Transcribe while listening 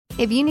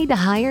If you need to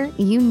hire,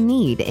 you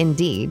need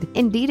Indeed.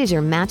 Indeed is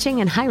your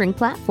matching and hiring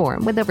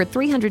platform with over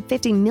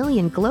 350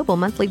 million global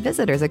monthly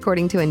visitors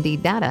according to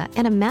Indeed data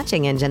and a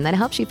matching engine that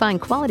helps you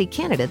find quality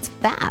candidates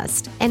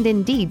fast. And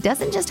Indeed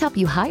doesn't just help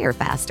you hire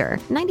faster.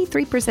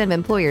 93% of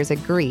employers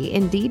agree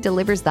Indeed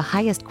delivers the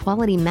highest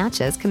quality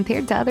matches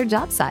compared to other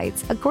job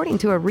sites, according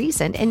to a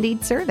recent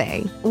Indeed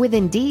survey. With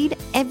Indeed,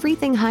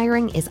 everything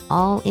hiring is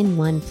all in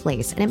one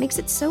place, and it makes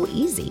it so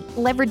easy.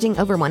 Leveraging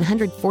over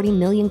 140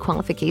 million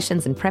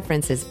qualifications and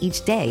preferences each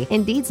day,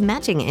 Indeed's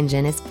matching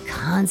engine is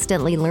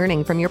constantly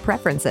learning from your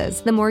preferences.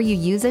 The more you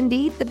use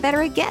Indeed, the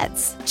better it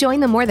gets. Join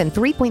the more than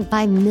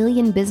 3.5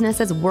 million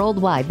businesses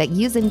worldwide that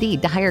use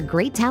Indeed to hire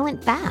great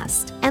talent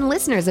fast. And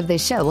listeners of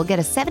this show will get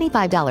a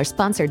 $75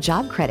 sponsored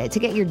job credit to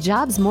get your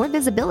jobs more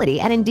visibility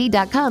at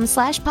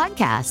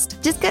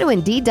Indeed.com/podcast. Just go to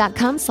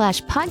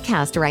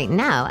Indeed.com/podcast right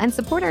now and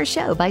support our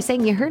show by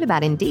saying you heard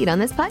about Indeed on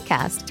this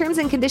podcast. Terms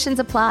and conditions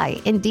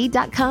apply.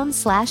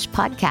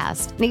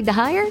 Indeed.com/podcast. Need to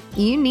hire?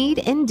 You need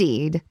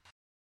Indeed.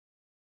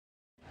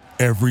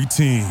 Every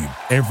team,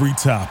 every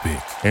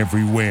topic,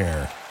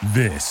 everywhere.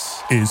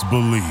 This is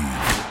Believe.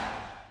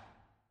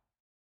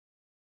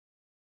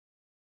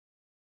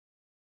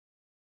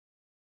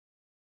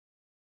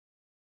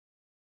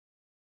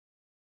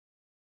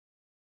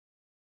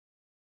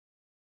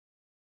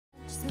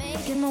 Just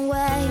making my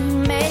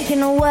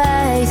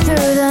way through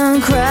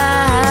the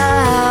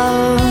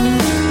crowd.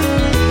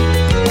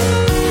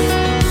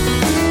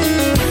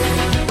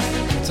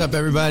 What's up,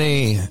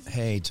 everybody?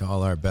 Hey, to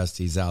all our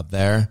besties out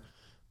there.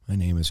 My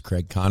name is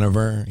Craig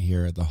Conover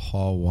here at the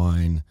Hall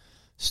Wine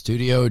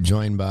Studio,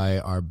 joined by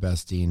our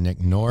bestie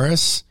Nick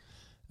Norris,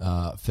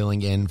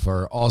 filling in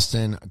for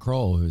Austen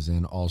Kroll, who's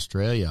in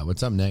Australia.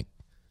 What's up, Nick?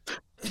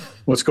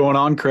 What's going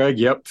on, Craig?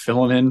 Yep,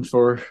 filling in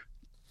for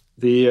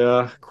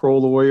the Kroll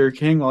the Warrior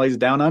King while he's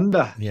down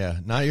under. Yeah,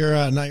 not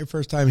your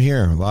first time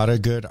here. A lot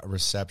of good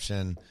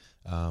reception.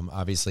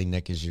 Obviously,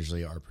 Nick is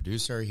usually our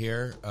producer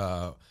here,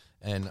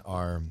 and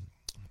our,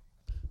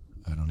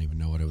 I don't even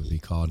know what it would be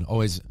called.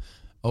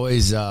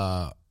 Always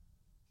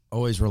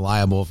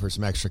reliable for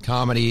some extra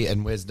comedy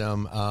and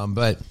wisdom.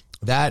 But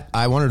that,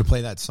 I wanted to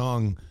play that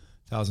song,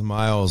 1,000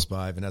 Miles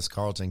by Vanessa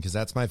Carlton, because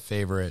that's my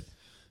favorite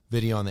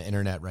video on the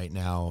internet right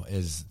now,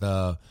 is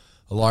a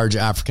large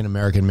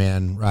African-American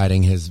man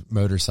riding his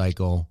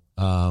motorcycle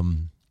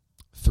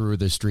through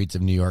the streets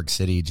of New York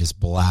City, just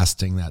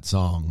blasting that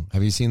song.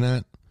 Have you seen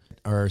that?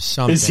 Or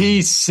something. Is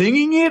he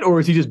singing it,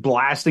 or is he just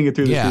blasting it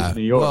through the streets of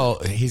New York? Well,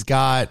 he's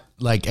got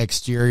like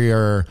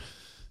exterior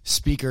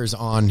speakers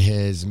on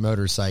his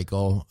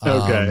motorcycle.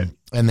 Okay.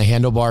 And the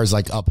handlebar's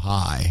like up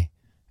high.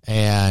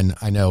 And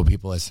I know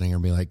people listening are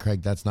be like,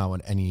 Craig, that's not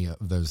what any of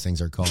those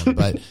things are called.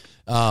 But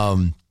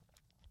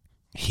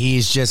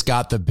he's just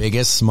got the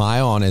biggest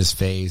smile on his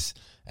face.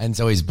 And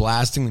so he's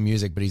blasting the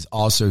music, but he's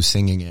also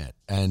singing it.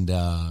 And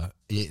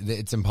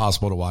it's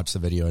impossible to watch the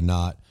video and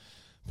not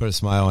put a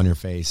smile on your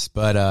face.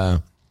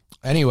 But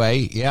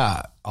anyway,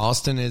 yeah,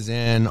 Austen is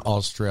in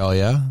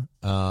Australia.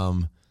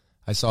 I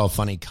saw a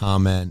funny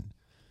comment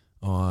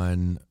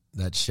on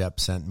that Shep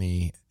sent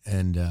me,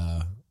 and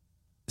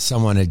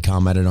someone had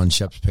commented on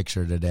Shep's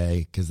picture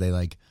today because they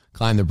like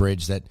climbed the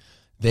bridge, that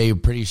they're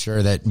pretty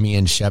sure that me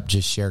and Shep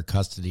just share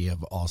custody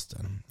of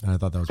Austen. And I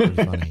thought that was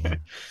pretty funny.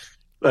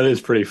 That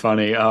is pretty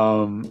funny.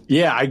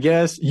 Yeah, I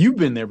guess you've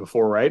been there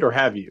before, right? Or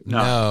have you?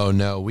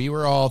 No. We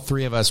were all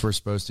three of us were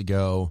supposed to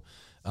go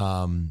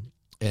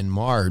in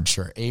March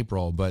or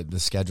April, but the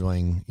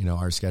scheduling,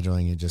 our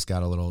scheduling, it just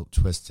got a little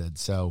twisted.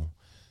 So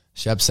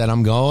Shep said,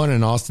 I'm going,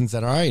 and Austen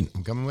said, all right,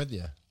 I'm coming with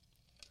you.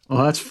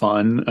 Well, that's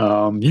fun.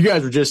 You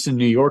guys were just in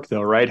New York,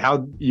 though, right?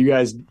 How you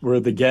guys were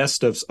the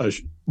guest of,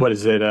 what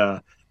is it?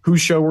 Whose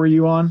show were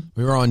you on?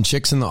 We were on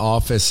Chicks in the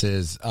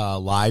Office's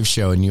live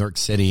show in New York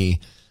City.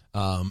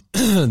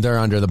 They're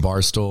under the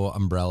Barstool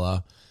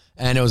umbrella,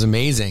 and it was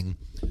amazing.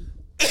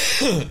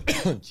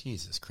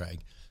 Jesus, Craig.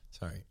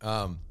 Sorry.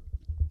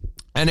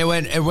 And it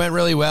went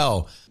really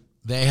well.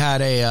 They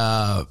had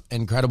a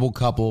incredible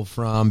couple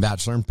from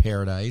Bachelor in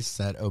Paradise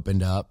that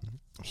opened up.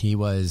 He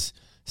was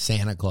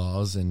Santa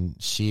Claus, and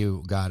she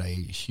got a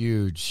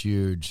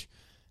huge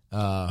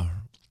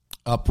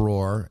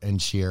uproar and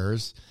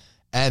cheers.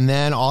 And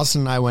then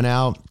Austen and I went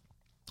out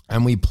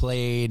and we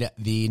played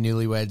the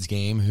Newlyweds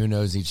game, who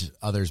knows each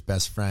other's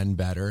best friend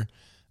better,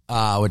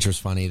 which was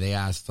funny. They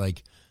asked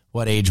like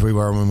what age we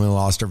were when we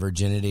lost our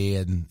virginity,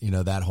 and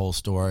that whole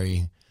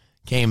story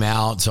came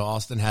out. So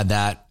Austen had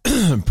that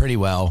pretty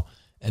well.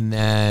 And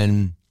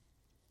then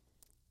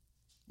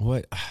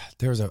I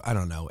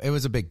don't know. It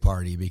was a big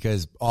party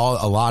because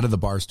a lot of the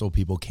Barstool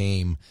people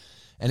came.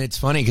 And it's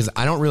funny because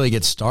I don't really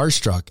get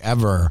starstruck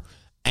ever.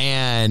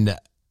 And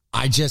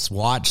I just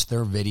watched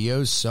their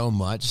videos so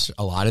much,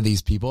 a lot of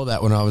these people,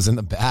 that when I was in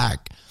the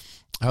back,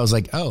 I was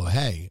like, oh,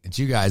 hey, it's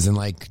you guys. And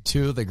like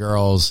two of the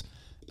girls,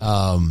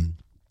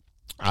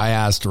 I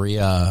asked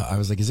Rhea, I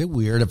was like, is it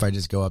weird if I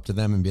just go up to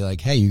them and be like,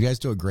 hey, you guys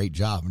do a great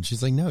job? And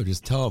she's like, no,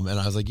 just tell them. And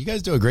I was like, you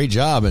guys do a great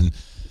job. And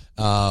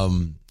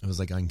it was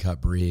like Uncut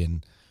Brie.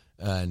 And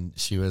And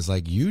she was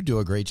like, you do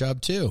a great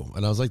job too.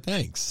 And I was like,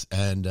 thanks.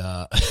 And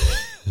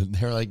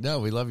they were like, no,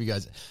 we love you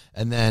guys.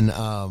 And then,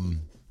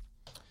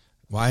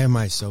 why am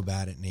I so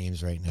bad at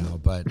names right now?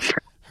 But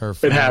her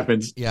friend, it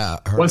happens. Yeah.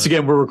 Once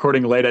again, we're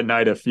recording late at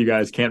night. If you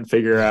guys can't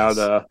figure out,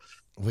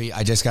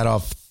 I just got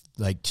off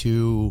like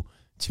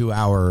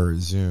 2-hour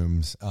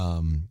Zooms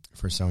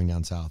for Sewing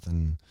Down South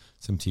and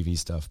some TV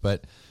stuff.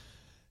 But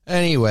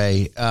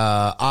anyway,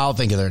 I'll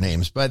think of their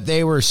names. But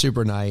they were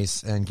super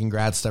nice, and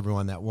congrats to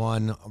everyone that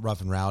won.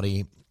 Rough and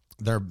Rowdy,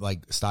 their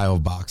like style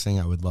of boxing,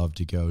 I would love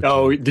to go to.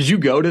 Oh, did you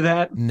go to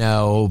that?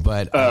 No,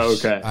 but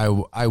okay.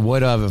 I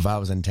would have if I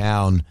was in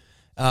town.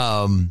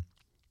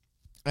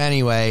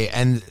 Anyway,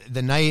 and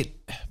the night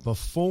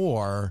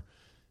before,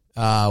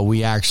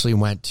 we actually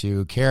went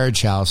to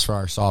Carriage House for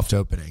our soft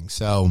opening.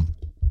 So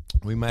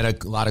we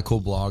met a lot of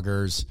cool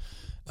bloggers,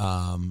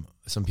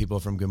 some people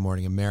from Good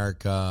Morning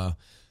America,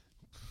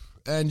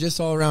 and just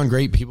all around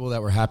great people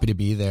that were happy to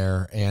be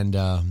there. And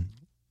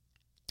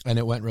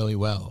it went really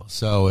well.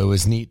 So it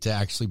was neat to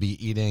actually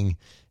be eating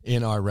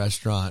in our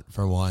restaurant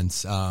for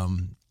once.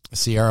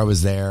 Sierra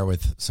was there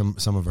with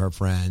some of her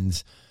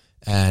friends,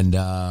 and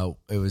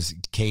it was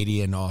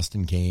Katie and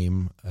Austin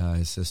came,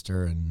 his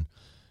sister, and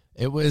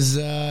it was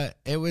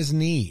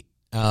neat.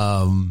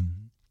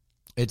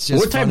 It's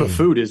just what type funny. of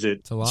food is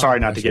it? Sorry,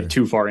 not to get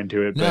too far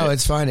into it. No,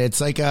 it's fine. It's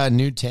like a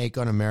new take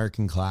on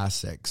American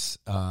classics.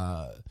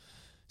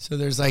 So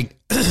there's like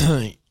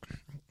it's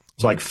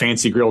like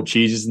fancy grilled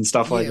cheeses and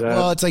stuff like that.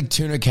 Well, it's like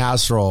tuna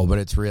casserole, but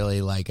it's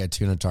really like a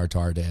tuna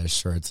tartare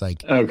dish, or it's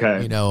like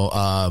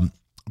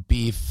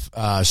beef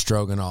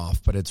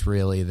stroganoff, but it's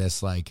really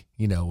this like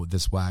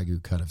this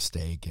Wagyu cut of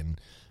steak, and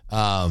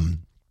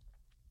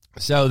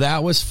so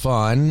that was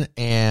fun.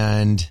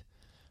 And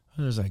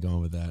where was I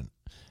going with that?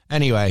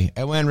 Anyway,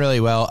 it went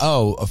really well.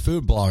 Oh, a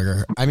food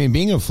blogger. I mean,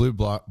 being a food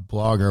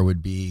blogger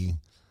would be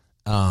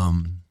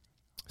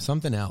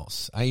something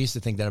else. I used to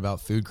think that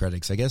about food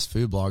critics. I guess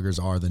food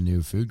bloggers are the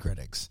new food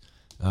critics.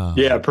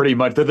 Yeah, pretty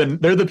much.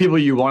 They're the people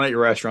you want at your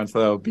restaurants,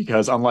 though,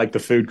 because unlike the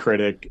food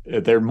critic,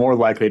 they're more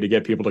likely to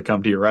get people to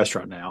come to your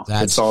restaurant now.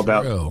 That's it's all true.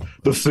 about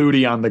the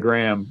foodie on the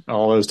gram,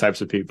 all those types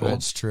of people.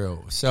 That's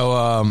true.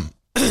 So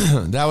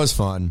that was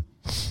fun.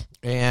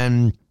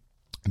 And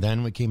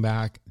then we came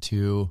back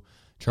to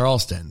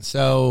Charleston.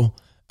 So,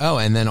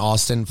 and then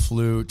Austin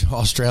flew to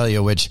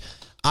Australia, which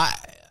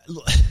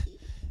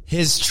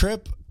his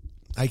trip,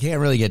 I can't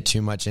really get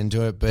too much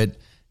into it, but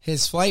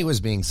his flight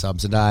was being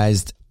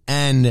subsidized,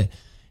 and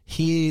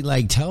he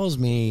like tells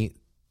me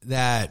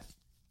that,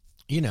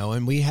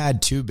 and we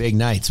had 2 big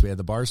nights. We had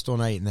the Barstool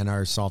night and then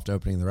our soft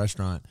opening of the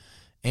restaurant.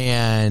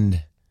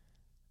 And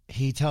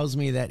he tells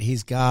me that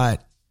he's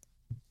got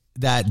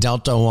that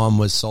Delta one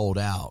was sold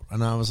out.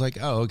 And I was like,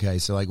 oh, okay.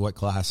 So like, what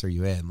class are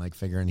you in? Like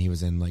figuring he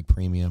was in like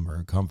premium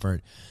or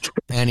comfort.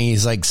 And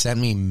he's like, sent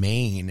me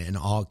Maine in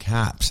all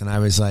caps. And I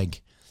was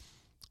like,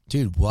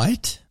 dude,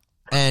 what?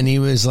 And he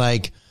was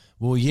like,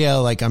 well, yeah,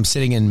 like I'm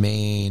sitting in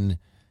Maine,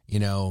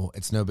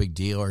 it's no big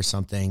deal or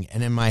something.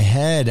 And in my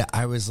head,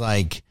 I was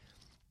like,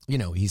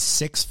 he's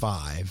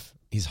 6'5",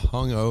 he's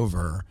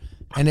hungover,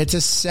 and it's a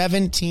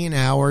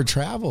 17-hour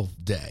travel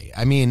day.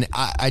 I mean,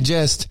 I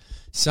just,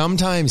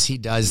 sometimes he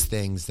does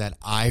things that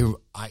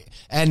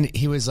and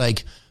he was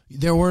like,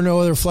 there were no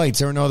other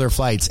flights.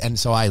 And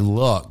so I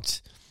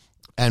looked,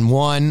 and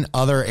one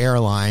other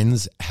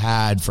airlines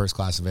had first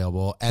class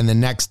available. And the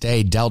next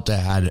day Delta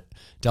had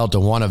Delta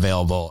One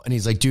available. And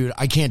he's like, dude,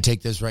 I can't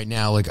take this right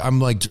now. Like, I'm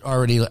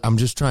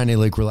just trying to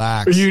like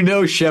relax.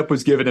 Shep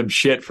was giving him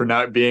shit for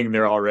not being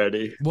there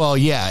already. Well,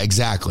 yeah,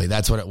 exactly.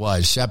 That's what it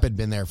was. Shep had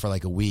been there for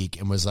like a week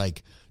and was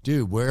like,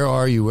 dude, where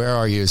are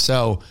you?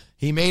 So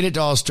he made it to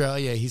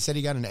Australia. He said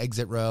he got an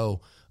exit row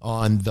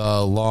on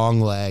the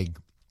long leg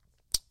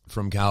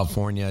from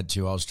California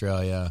to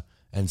Australia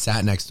and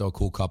sat next to a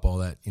cool couple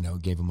that,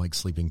 gave him like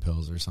sleeping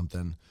pills or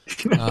something.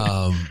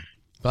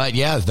 But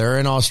yeah, they're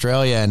in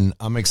Australia, and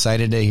I'm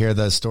excited to hear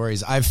the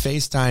stories. I've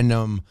FaceTimed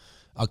them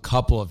a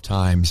couple of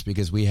times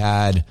because we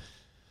had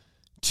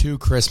 2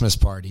 Christmas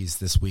parties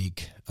this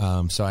week.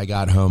 So I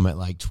got home at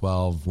like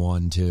 12,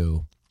 1,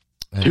 2.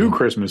 And 2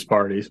 Christmas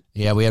parties?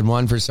 Yeah, we had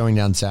one for Sewing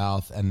Down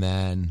South, and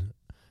then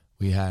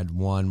we had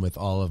one with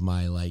all of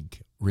my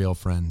like real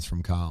friends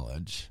from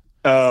college.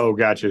 Oh,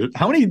 gotcha.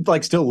 How many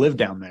like still live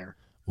down there?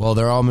 Well,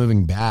 they're all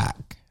moving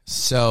back.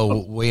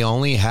 So we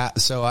only have,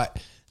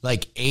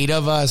 like 8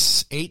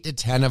 to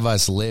 10 of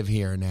us live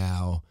here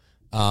now.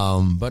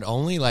 But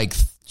only like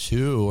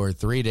 2 or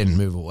 3 didn't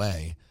move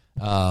away.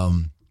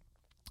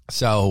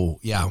 So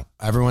yeah,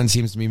 everyone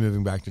seems to be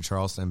moving back to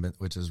Charleston,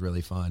 which is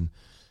really fun.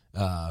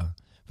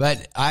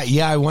 But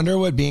I wonder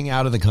what being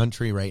out of the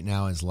country right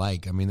now is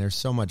like. I mean, there's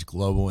so much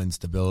global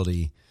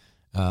instability.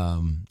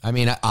 I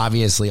mean,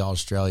 obviously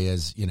Australia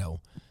is,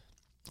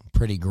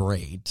 pretty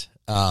great.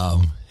 I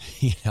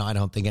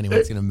don't think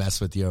anyone's going to mess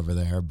with you over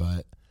there,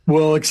 but.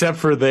 Well, except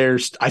for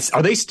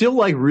are they still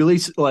like really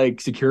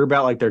like secure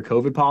about like their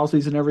COVID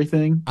policies and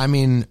everything? I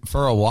mean,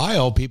 for a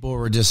while, people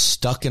were just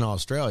stuck in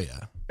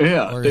Australia.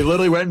 Yeah, they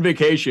literally went on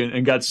vacation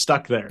and got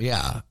stuck there.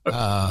 Yeah.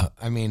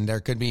 I mean, there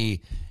could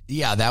be,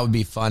 that would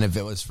be fun if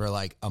it was for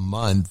like a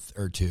month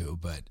or two,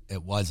 but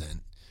it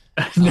wasn't.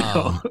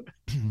 No.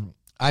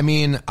 I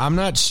mean, I'm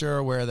not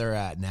sure where they're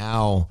at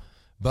now,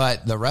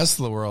 but the rest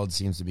of the world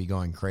seems to be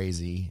going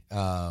crazy.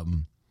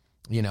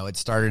 It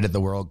started at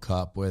the World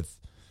Cup with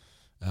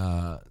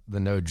the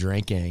no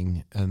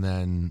drinking, and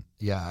then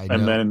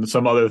then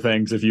some other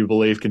things, if you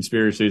believe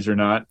conspiracies or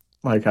not,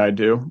 like I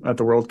do at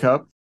the World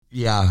Cup.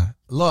 Yeah.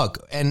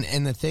 Look,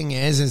 and the thing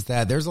is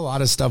that there's a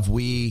lot of stuff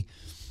we,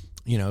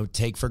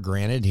 take for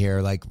granted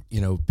here. Like,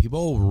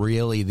 people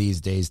really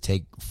these days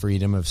take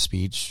freedom of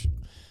speech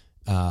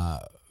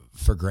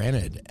for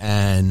granted.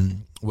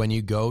 And when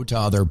you go to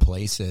other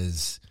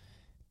places,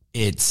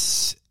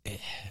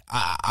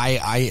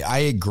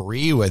 I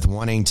agree with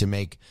wanting to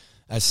make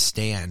a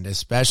stand,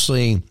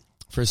 especially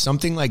for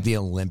something like the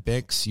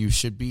Olympics. You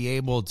should be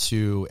able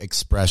to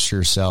express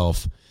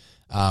yourself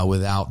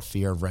without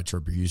fear of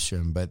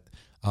retribution. But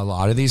a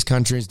lot of these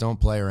countries don't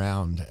play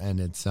around, and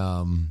it's,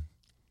 I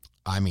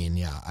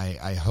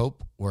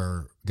hope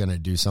we're going to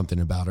do something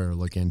about it or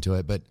look into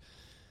it, but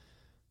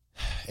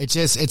it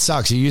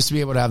sucks. You used to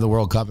be able to have the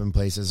World Cup in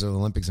places or the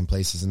Olympics in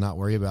places and not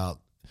worry about,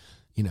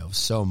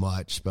 so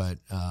much. But,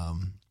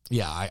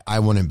 I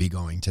wouldn't be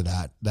going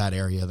to that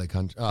area of the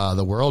country,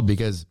 the world,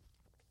 because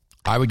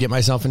I would get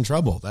myself in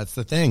trouble. That's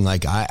the thing.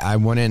 Like I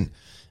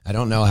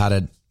don't know how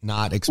to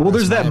not express. Well,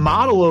 there's that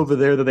model over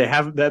there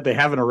that they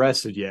haven't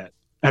arrested yet.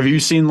 Have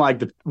you seen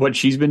what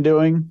she's been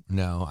doing?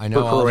 No, I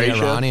know all the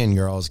Iranian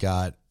girls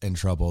got in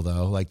trouble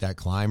though. Like that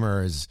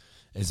climber is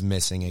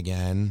missing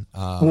again.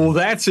 Well,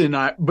 that's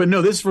but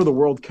no, this is for the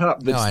World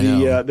Cup. That's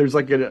there's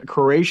like a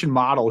Croatian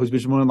model who's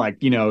been wearing like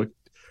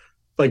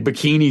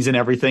bikinis and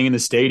everything in the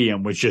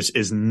stadium, which just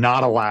is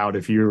not allowed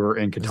if you're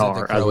in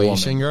Qatar. Is that the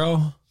Croatian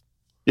girl?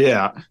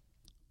 Yeah.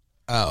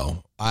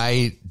 Oh,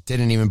 I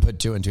didn't even put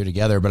two and two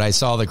together, but I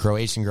saw the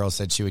Croatian girl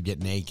said she would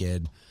get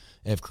naked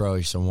if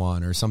Croatia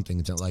won or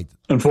something like.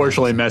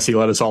 Unfortunately, Messi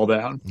let us all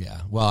down.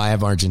 Yeah. Well, I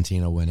have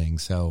Argentina winning,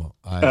 so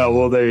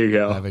there you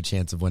go. I have a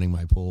chance of winning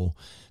my pool.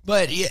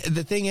 But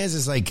the thing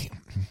is like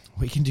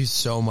we can do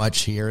so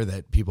much here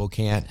that people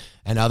can't.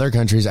 And other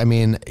countries, I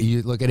mean,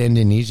 you look at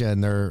Indonesia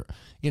and they're,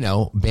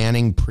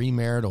 banning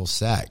premarital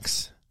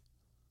sex.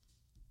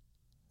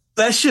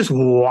 That's just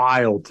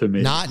wild to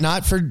me.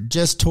 Not for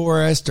just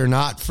tourists or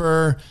not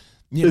for,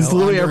 it's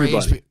literally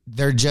everybody.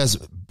 They're just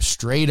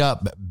straight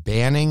up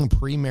banning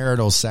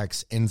premarital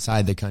sex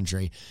inside the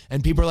country.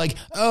 And people are like,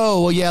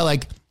 oh, well, yeah,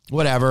 like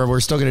whatever, we're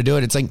still going to do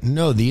it. It's like,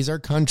 no, these are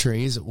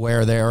countries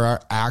where there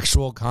are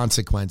actual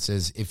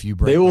consequences if you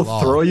break the law. They will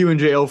throw you in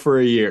jail for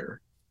a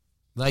year.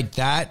 Like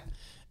that.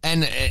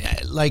 And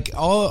like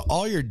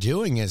all you're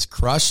doing is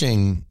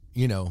crushing,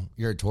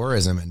 your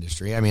tourism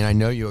industry. I mean, I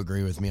know you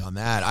agree with me on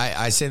that.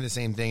 I say the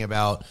same thing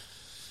about,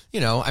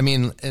 in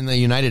the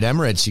United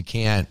Emirates, you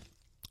can't.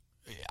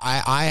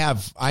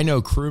 I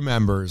know crew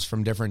members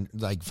from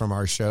different, like from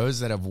our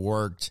shows that have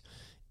worked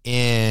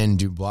in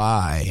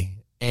Dubai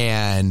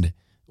and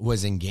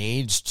was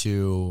engaged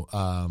to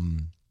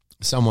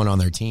someone on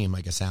their team,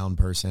 like a sound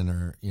person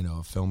or,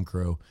 a film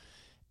crew.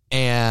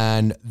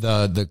 And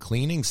the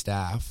cleaning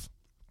staff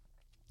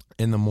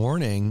in the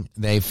morning,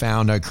 they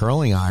found a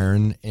curling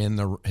iron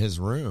in his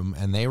room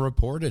and they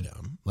reported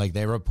him. Like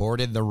they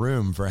reported the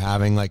room for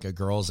having like a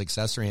girl's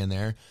accessory in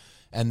there.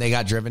 And they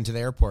got driven to the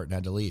airport and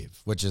had to leave,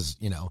 which is,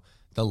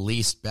 the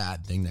least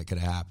bad thing that could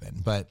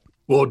happen. But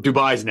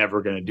Dubai's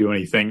never going to do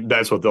anything.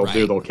 That's what they'll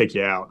do. They'll kick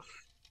you out.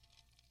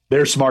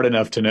 They're smart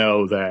enough to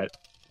know that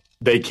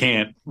they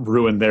can't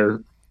ruin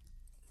their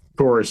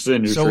tourist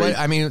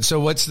industry. So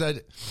what's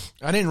that?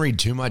 I didn't read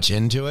too much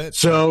into it.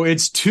 So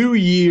it's 2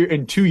 year.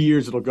 In 2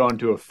 years, it'll go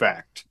into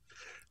effect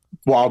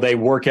while they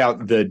work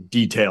out the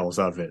details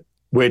of it,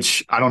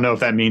 which I don't know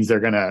if that means they're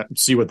going to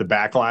see what the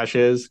backlash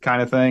is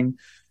kind of thing.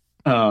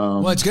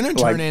 Well, it's going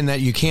to turn in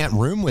that you can't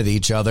room with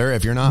each other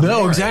if you're not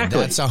married. Exactly.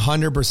 That's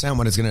 100%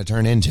 what it's going to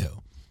turn into.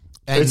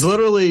 And it's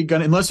literally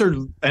going to, unless they're,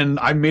 and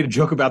I made a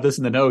joke about this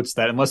in the notes,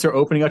 that unless they're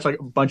opening up like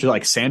a bunch of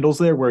like sandals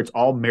there where it's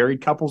all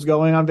married couples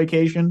going on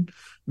vacation,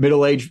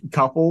 middle-aged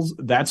couples,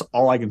 that's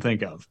all I can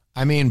think of.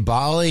 I mean,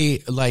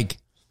 Bali, like,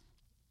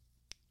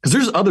 because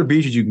there's other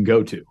beaches you can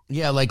go to.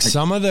 Yeah, like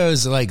some of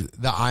those, like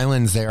the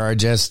islands there are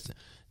just,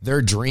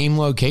 they're dream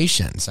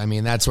locations. I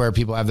mean, that's where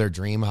people have their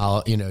dream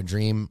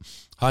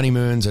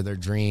honeymoons or their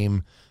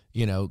dream,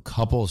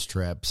 couples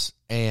trips.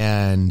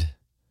 And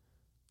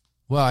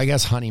well, I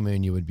guess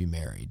honeymoon, you would be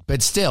married,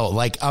 but still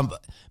like,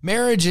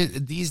 marriage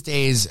these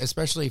days,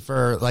 especially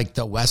for like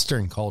the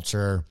Western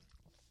culture,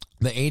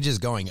 the age is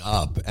going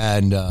up.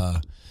 And,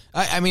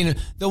 I mean,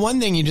 the one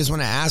thing you just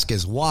want to ask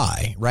is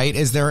why, right?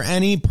 Is there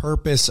any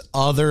purpose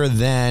other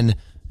than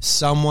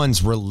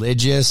someone's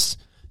religious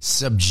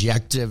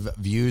subjective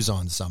views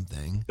on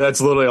something? That's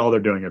literally all they're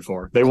doing it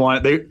for.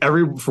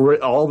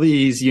 For all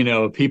these,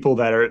 people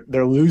that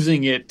they're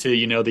losing it to,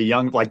 the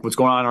young, like what's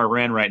going on in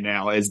Iran right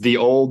now is the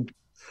old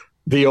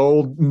the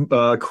old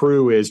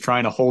crew is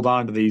trying to hold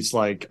on to these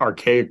like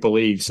archaic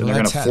beliefs, and they're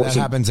going to force it. That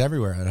happens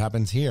everywhere. It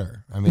happens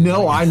here. I mean,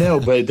 no, I know,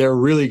 but they're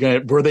really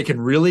going to, where they can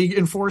really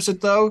enforce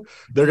it though,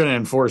 they're going to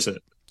enforce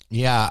it.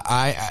 Yeah,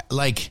 I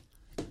like.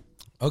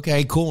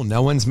 Okay, cool.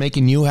 No one's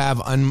making you have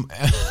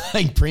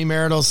like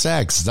premarital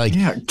sex. Like,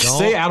 yeah,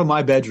 stay out of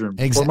my bedroom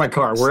or my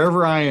car,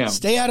 wherever I am.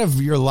 Stay out of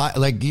your life.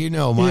 Like,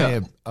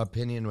 my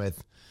opinion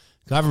with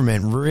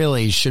government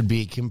really should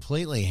be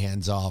completely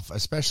hands off,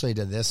 especially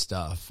to this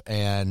stuff.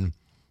 And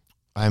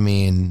I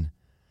mean,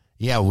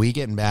 yeah, we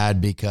get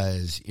mad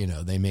because,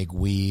 they make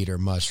weed or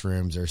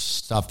mushrooms or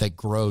stuff that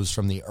grows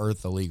from the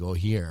earth illegal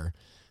here.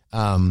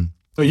 But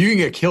you can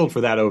get killed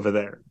for that over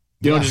there.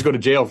 You don't just go to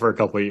jail for a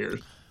couple of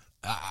years.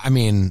 I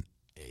mean,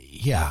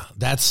 yeah,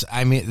 they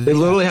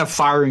literally have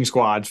firing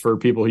squads for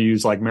people who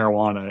use like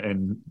marijuana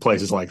in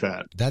places like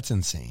that. That's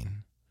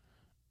insane.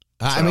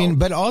 I mean,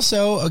 but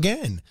also,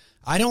 again,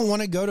 I don't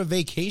want to go to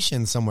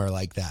vacation somewhere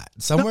like that.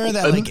 Somewhere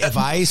that like if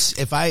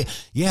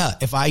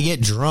I get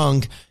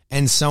drunk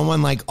and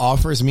someone like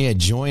offers me a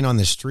joint on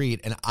the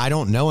street and I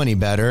don't know any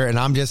better and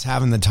I'm just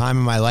having the time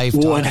of my life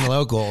talking to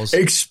locals.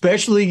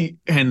 Especially,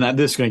 and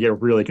this is going to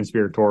get really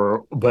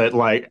conspiratorial, but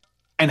like,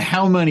 and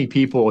how many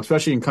people,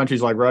 especially in countries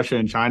like Russia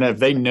and China, if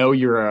they know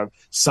you're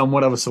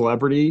somewhat of a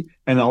celebrity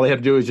and all they have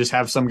to do is just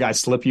have some guy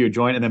slip you a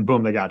joint and then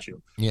boom, they got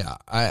you. Yeah.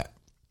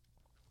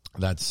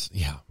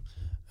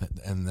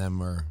 And then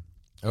we're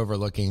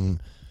overlooking,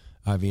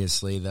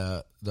 obviously,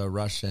 the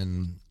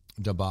Russian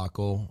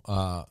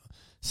debacle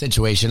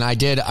situation.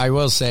 I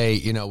will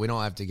say, we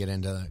don't have to get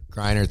into the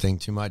Griner thing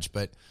too much,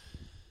 but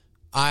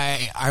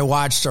I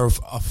watched a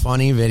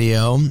funny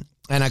video.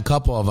 And a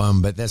couple of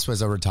them, but this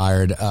was a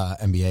retired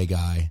NBA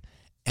guy.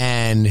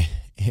 And,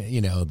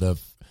 the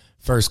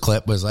first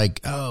clip was like,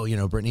 oh,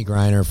 Brittany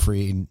Griner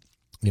freed,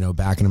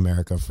 back in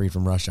America, free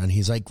from Russia. And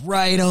he's like,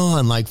 right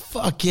on, like,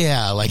 fuck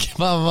yeah, like,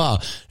 blah, blah,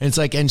 blah. And it's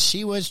like, and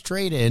she was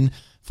traded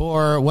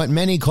for what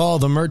many call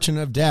the merchant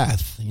of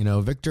death,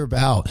 Victor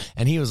Bout.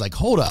 And he was like,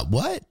 hold up,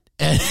 what?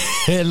 And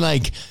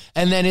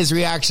then his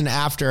reaction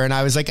after. And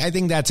I was like, I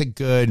think that's a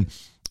good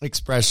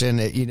expression,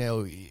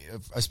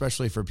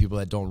 especially for people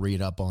that don't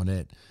read up on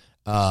it.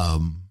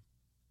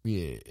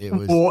 It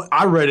was. Well,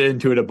 I read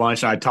into it a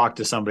bunch, and I talked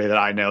to somebody that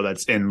I know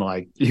that's in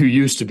who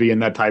used to be in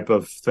that type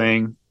of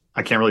thing.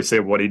 I can't really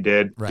say what he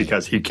did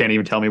because he can't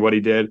even tell me what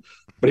he did.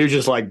 But he was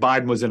just like,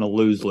 Biden was in a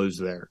lose-lose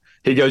there.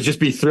 He goes, just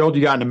be thrilled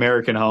you got an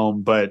American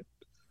home, but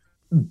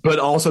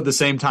also at the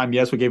same time,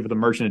 yes, we gave it the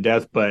merchant of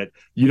death, but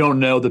you don't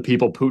know the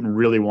people Putin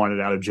really wanted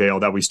out of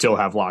jail that we still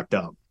have locked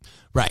up.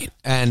 Right.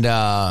 And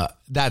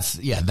that's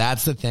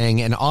the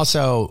thing. And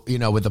also,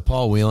 with the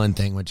Paul Whelan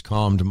thing, which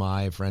calmed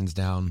my friends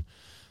down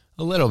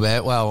a little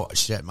bit. Well,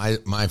 shit,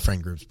 my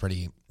friend group's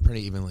pretty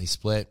evenly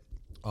split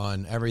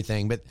on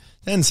everything. But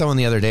then someone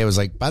the other day was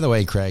like, by the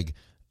way, Craig,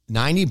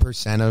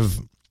 90% of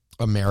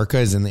America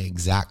is in the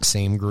exact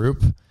same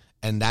group.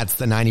 And that's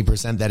the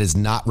 90% that is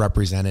not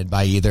represented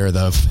by either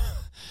the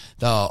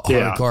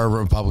hardcore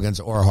Republicans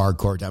or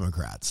hardcore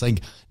Democrats.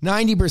 Like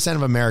 90%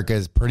 of America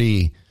is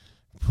pretty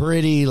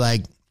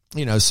like,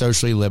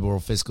 socially liberal,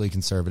 fiscally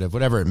conservative,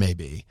 whatever it may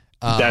be.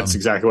 That's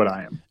exactly what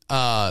I am.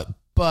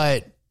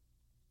 But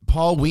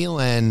Paul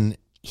Whelan,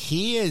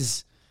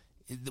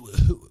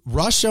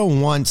 Russia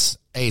wants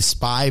a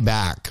spy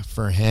back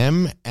for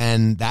him,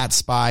 and that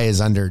spy is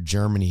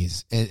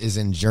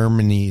in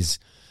Germany's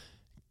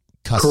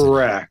custody.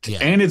 Correct. Yeah.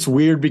 And it's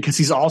weird because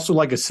he's also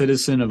like a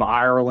citizen of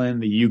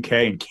Ireland, the UK,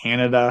 and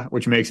Canada,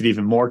 which makes it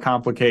even more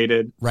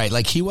complicated. Right.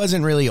 Like he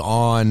wasn't really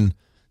on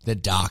the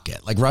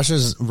docket. Like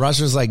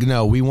Russia's like,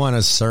 no, we want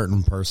a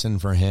certain person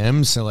for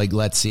him. So like,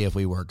 let's see if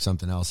we work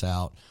something else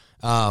out.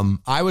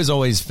 I was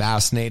always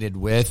fascinated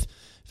with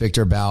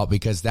Victor Bout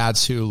because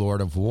that's who Lord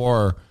of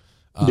War.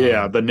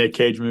 The Nick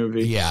Cage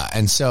movie. Yeah.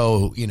 And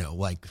so,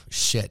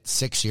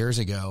 6 years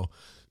ago,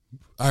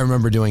 I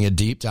remember doing a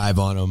deep dive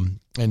on him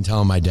and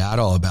telling my dad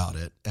all about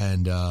it.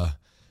 And,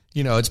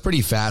 it's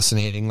pretty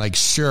fascinating. Like,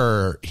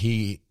 sure,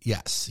 he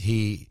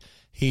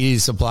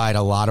supplied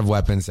a lot of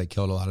weapons that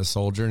killed a lot of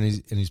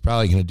soldiers, and he's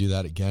probably going to do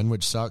that again,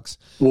 which sucks.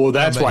 Well,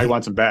 that's why he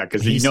wants them back,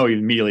 because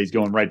immediately he's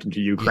going right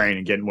into Ukraine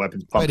and getting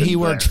weapons pumped. But he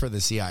worked for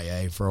the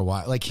CIA for a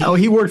while. Like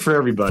he worked for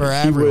everybody. For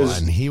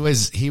everyone. He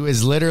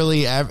was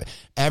literally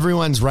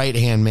everyone's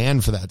right-hand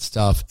man for that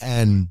stuff.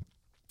 And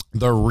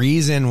the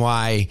reason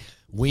why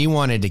we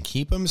wanted to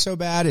keep him so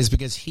bad is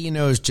because he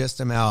knows just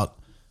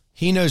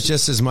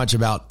as much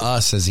about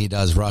us as he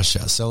does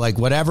Russia. So like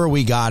whatever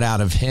we got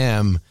out of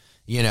him,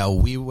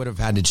 we would have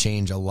had to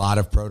change a lot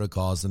of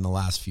protocols in the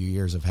last few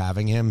years of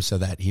having him so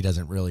that he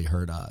doesn't really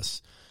hurt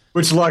us.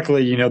 Which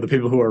luckily, the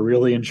people who are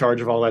really in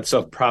charge of all that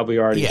stuff probably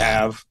already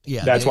have.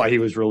 Yeah. That's why he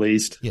was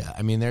released. Yeah.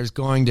 I mean, there's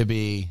going to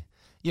be,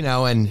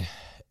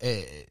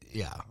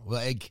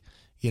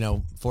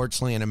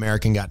 fortunately an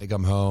American got to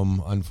come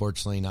home.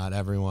 Unfortunately, not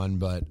everyone,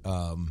 but,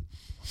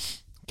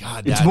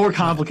 God, it's more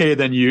complicated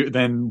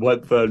than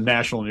what the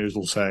national news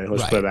will say.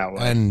 Let's put it that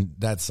way. And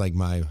that's like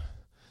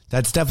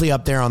that's definitely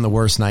up there on the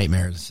worst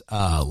nightmares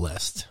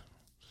list.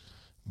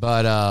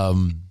 But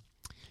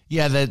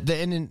Yeah,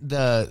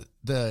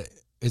 the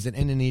is it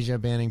Indonesia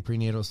banning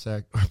prenatal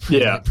sex?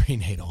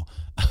 Premarital.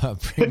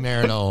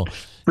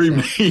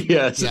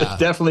 Yes, yeah.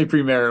 Definitely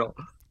premarital.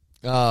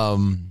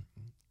 I'm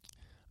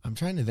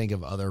trying to think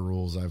of other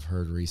rules I've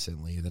heard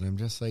recently that I'm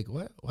just like,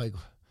 what? Like,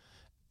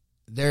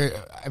 they're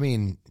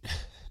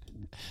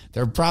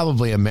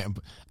probably I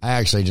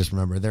actually just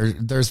remember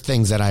there's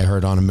things that I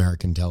heard on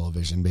American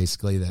television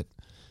basically that.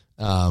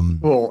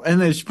 Well, and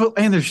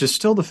there's just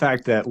still the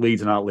fact that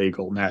weed's not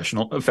legal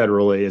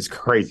federally is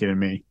crazy to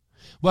me.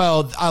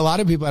 Well, a lot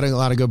of people had a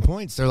lot of good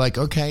points. They're like,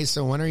 okay,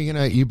 so when are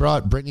you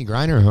brought Brittany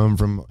Griner home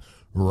from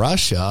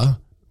Russia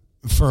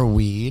for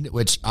weed,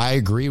 which I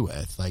agree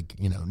with. Like,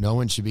 no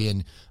one should be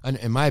in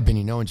my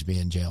opinion, no one should be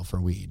in jail for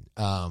weed.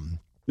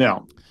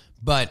 No.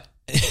 But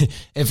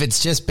if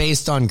it's just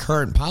based on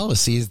current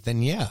policies,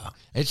 then yeah.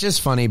 It's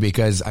just funny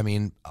because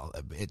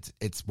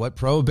it's what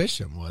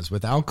prohibition was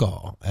with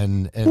alcohol.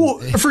 And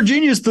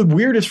Virginia's the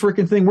weirdest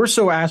freaking thing. We're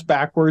so ass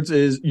backwards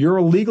is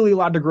you're legally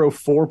allowed to grow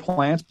 4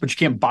 plants, but you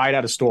can't buy it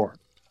at a store.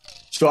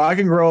 So I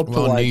can grow up to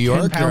like New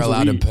York, you're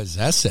allowed to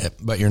possess it,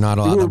 but you're not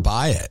allowed to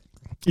buy it.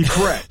 You're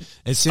correct.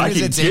 As soon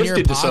as it's in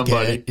your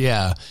pocket,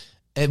 yeah.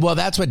 Well,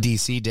 that's what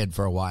DC did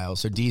for a while.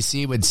 So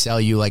DC would sell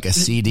you like a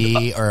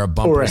CD or a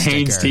bumper or a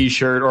Hanes sticker.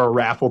 T-shirt or a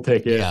raffle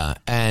ticket. Yeah,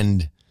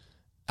 and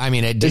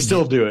they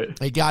still do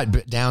it. It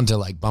got down to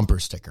like bumper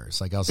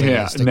stickers. Like I'll say,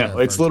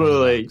 it's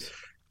literally.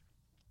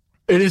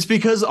 It is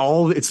because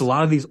it's a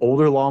lot of these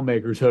older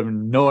lawmakers who have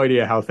no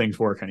idea how things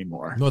work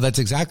anymore. Well, that's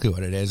exactly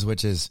what it is,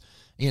 which is.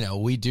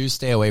 We do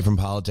stay away from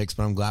politics,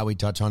 but I'm glad we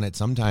touch on it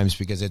sometimes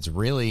because it's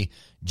really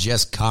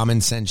just common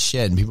sense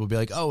shit. And people will be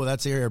like, oh, well,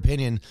 that's your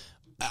opinion.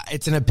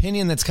 It's an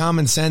opinion that's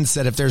common sense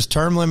that if there's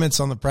term limits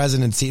on the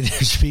presidency,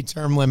 there should be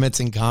term limits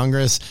in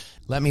Congress.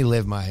 Let me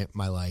live my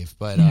life.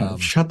 But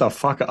shut the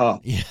fuck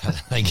up. Yeah.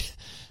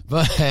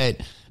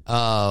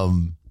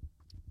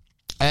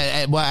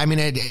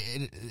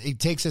 It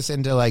takes us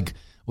into like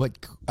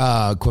what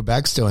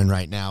Quebec's doing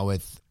right now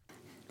with.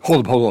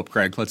 Hold up,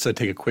 Greg. Let's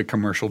take a quick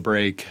commercial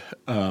break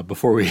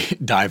before we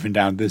dive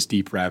down this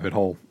deep rabbit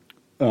hole.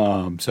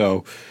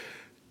 So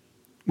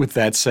with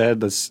that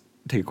said, let's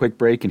take a quick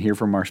break and hear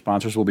from our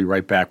sponsors. We'll be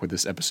right back with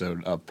this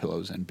episode of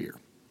Pillows and Beer.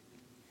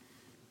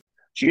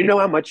 Do you know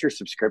how much your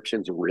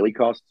subscriptions really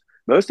cost?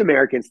 Most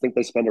Americans think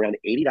they spend around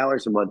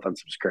 $80 a month on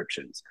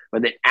subscriptions,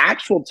 when the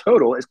actual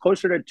total is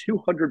closer to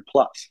 $200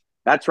 plus.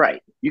 That's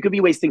right. You could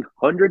be wasting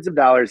hundreds of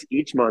dollars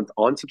each month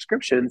on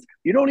subscriptions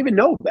you don't even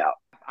know about.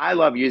 I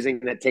love using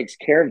that takes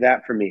care of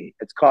that for me.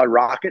 It's called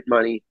Rocket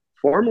Money,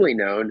 formerly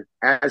known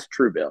as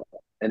Truebill,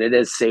 and it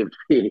has saved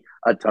me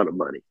a ton of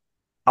money.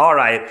 All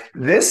right.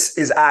 This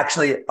is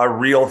actually a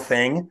real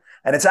thing,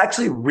 and it's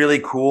actually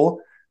really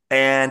cool,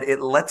 and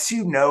it lets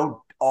you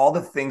know all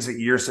the things that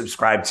you're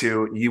subscribed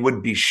to. You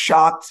would be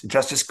shocked,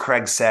 just as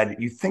Craig said,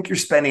 you think you're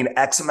spending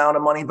X amount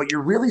of money, but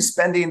you're really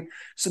spending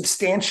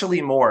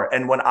substantially more.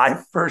 And when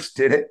I first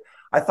did it,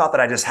 I thought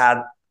that I just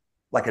had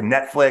like a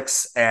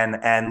Netflix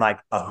and like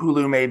a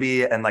Hulu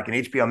maybe and like an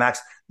HBO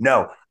Max.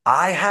 No,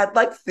 I had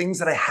like things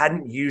that I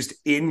hadn't used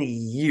in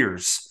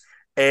years.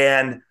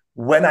 And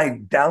when I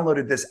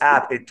downloaded this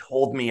app, it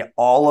told me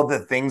all of the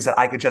things that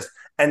I could just,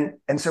 and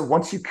so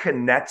once you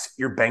connect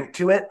your bank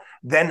to it,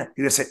 then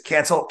you just hit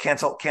cancel.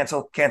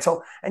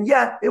 And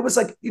yeah, it was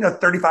like,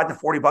 $35 to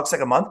 $40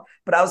 like a month,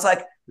 but I was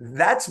like,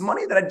 that's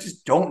money that I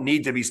just don't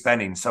need to be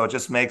spending. So it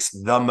just makes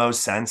the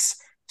most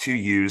sense to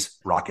use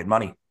Rocket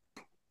Money.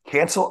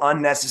 Cancel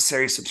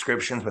unnecessary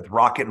subscriptions with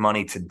Rocket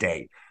Money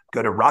today.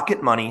 Go to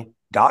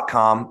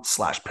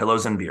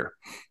rocketmoney.com/pillowsandbeer.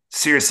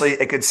 Seriously,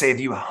 it could save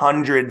you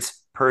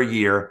hundreds per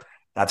year.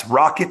 That's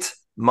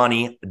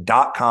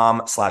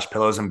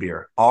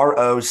rocketmoney.com/pillowsandbeer.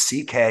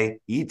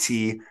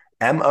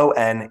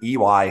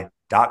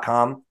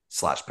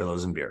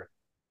 ROCKETMONEY.com/pillowsandbeer.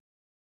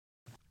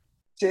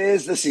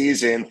 'Tis the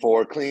season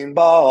for clean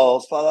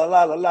balls. Fa la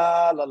la la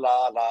la la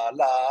la la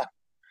la.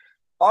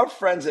 Our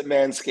friends at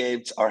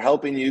Manscaped are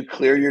helping you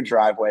clear your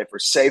driveway for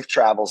safe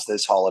travels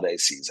this holiday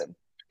season.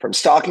 From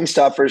stocking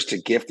stuffers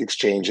to gift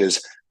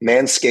exchanges,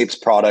 Manscaped's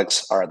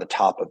products are at the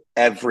top of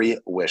every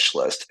wish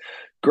list.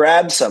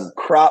 Grab some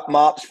crop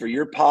mops for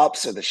your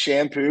pops or the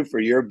shampoo for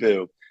your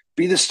boo.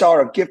 Be the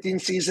star of gifting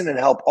season and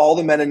help all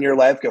the men in your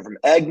life go from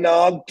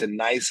eggnog to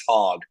nice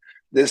hog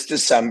this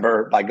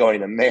December by going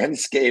to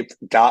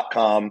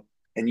manscaped.com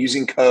and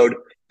using code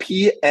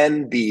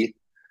PNB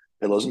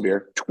Pillows and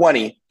Beer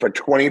 20 for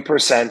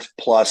 20%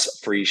 plus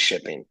free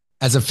shipping.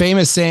 As a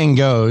famous saying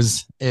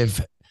goes,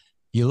 if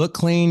you look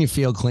clean, you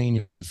feel clean.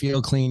 You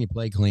feel clean, you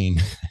play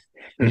clean.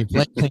 And you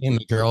play clean,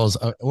 the girls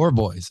or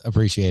boys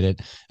appreciate it.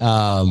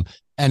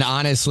 And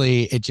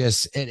honestly,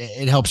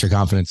 it helps your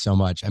confidence so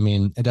much. I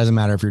mean, it doesn't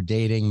matter if you're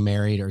dating,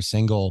 married, or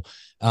single.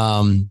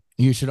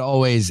 You should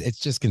always, it's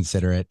just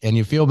consider it and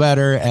you feel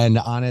better. And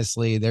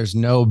honestly, there's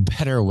no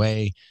better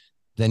way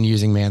than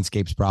using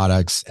Manscaped's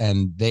products.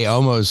 And they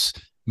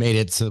almost made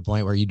it to the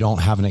point where you don't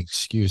have an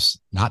excuse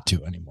not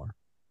to anymore.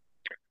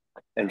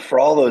 And for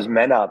all those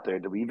men out there,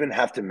 do we even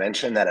have to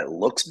mention that it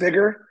looks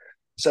bigger?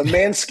 So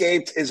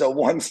Manscaped is a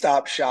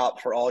one-stop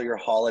shop for all your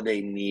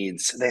holiday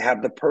needs. They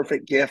have the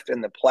perfect gift in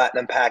the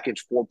Platinum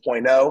Package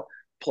 4.0,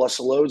 plus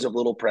loads of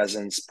little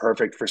presents,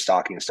 perfect for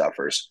stocking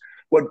stuffers.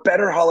 What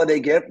better holiday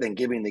gift than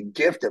giving the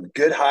gift of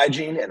good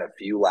hygiene and a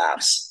few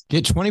laughs?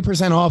 Get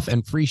 20% off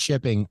and free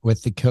shipping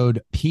with the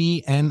code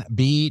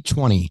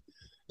PNB20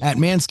 at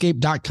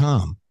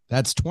manscaped.com.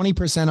 That's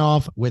 20%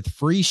 off with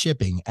free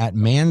shipping at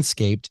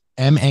Manscaped,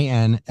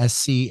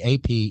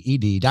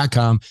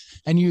 MANSCAPED.com,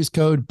 and use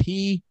code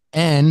PNB20.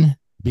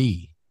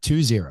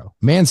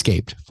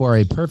 Manscaped, for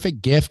a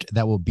perfect gift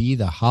that will be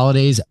the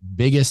holidays'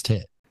 biggest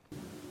hit.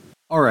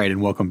 All right,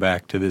 and welcome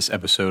back to this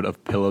episode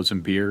of Pillows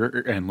and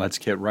Beer, and let's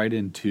get right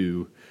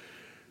into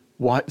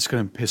what's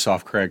going to piss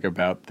off Craig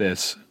about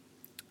this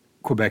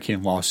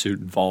Quebecian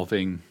lawsuit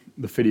involving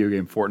the video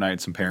game Fortnite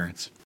and some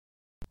parents.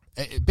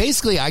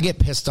 Basically, I get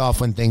pissed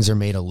off when things are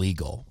made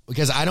illegal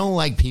because I don't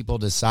like people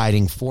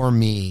deciding for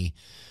me.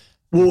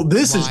 Well,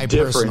 this is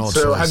different.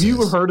 So have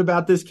you heard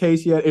about this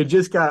case yet? It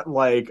just got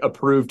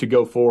approved to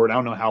go forward. I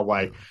don't know how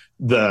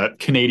the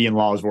Canadian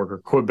laws work or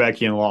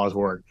Quebecian laws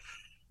work,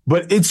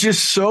 but it's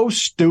just so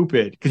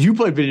stupid because you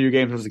played video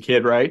games as a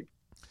kid, right?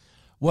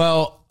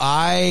 Well,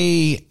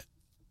 not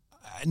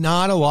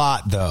a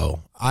lot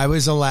though. I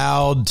was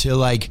allowed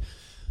to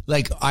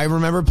I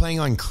remember playing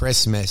on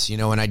Christmas,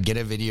 when I'd get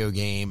a video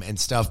game and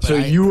stuff.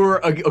 But you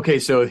were okay.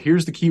 So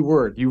here's the key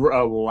word: you were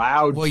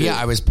allowed. Well, yeah,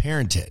 I was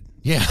parented.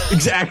 Yeah,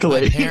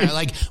 exactly.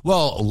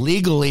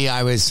 Legally,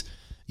 I was.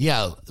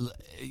 Yeah.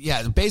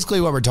 Basically,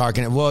 what we're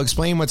talking. We'll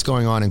explain what's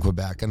going on in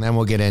Quebec, and then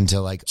we'll get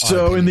into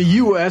So in the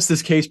U.S.,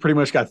 this case pretty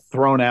much got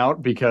thrown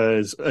out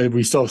because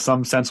we still have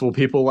some sensible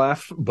people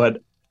left,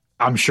 but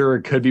I'm sure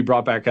it could be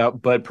brought back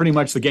up. But pretty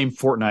much the game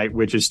Fortnite,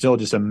 which is still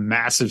just a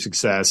massive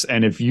success,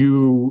 and if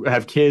you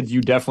have kids,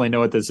 you definitely know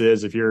what this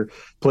is. If you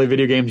play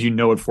video games, you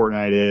know what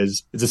Fortnite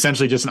is. It's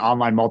essentially just an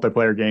online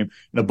multiplayer game,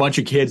 and a bunch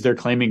of kids they're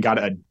claiming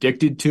got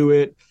addicted to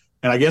it.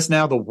 And I guess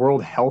now the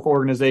World Health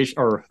Organization,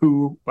 or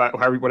WHO,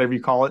 whatever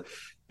you call it,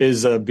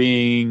 is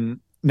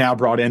being now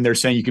brought in. They're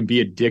saying you can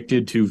be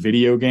addicted to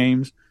video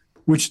games,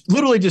 which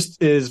literally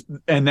just is.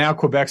 And now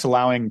Quebec's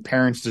allowing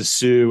parents to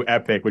sue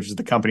Epic, which is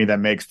the company that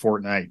makes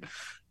Fortnite,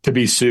 to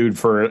be sued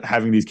for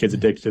having these kids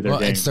addicted to their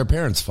games. It's their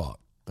parents' fault.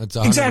 It's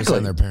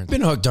 100% their parents. I've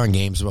been hooked on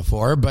games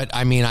before, but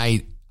I mean,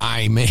 I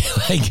may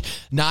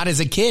not as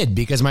a kid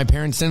because my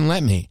parents didn't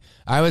let me.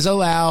 I was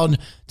allowed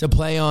to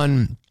play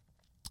on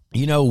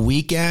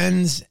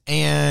weekends,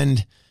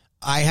 and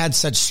I had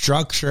such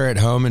structure at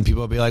home, and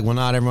people would be like, well,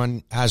 not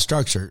everyone has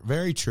structure.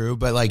 Very true.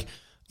 But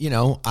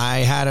I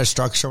had a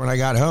structure when I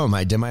got home.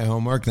 I did my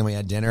homework, then we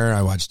had dinner.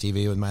 I watched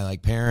TV with my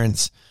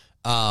parents.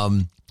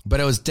 But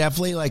it was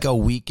definitely a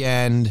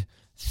weekend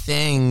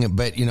thing.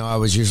 But, I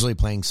was usually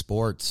playing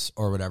sports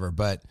or whatever.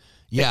 But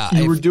yeah,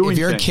 if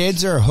your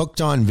kids are hooked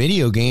on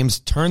video games,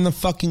 turn the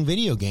fucking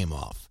video game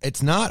off.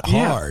 It's not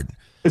hard.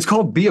 It's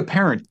called be a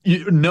parent.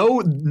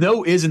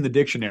 No is in the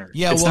dictionary.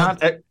 Yeah, it's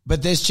not.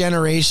 But this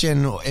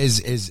generation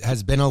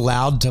has been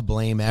allowed to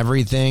blame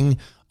everything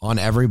on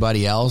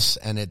everybody else,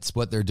 and it's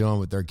what they're doing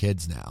with their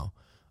kids now.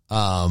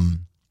 And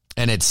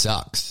it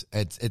sucks.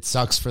 It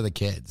sucks for the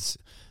kids.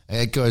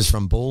 It goes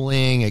from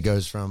bullying. It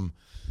goes from,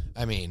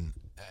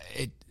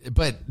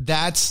 but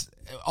that's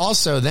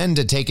also then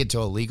to take it to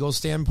a legal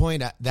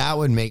standpoint, that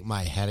would make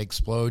my head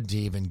explode to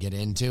even get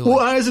into.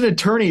 Well, as an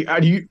attorney,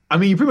 you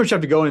pretty much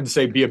have to go in and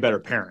say, be a better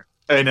parent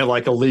in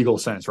a legal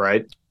sense,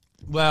 right?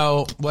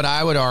 Well, what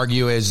I would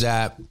argue is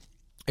that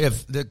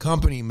if the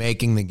company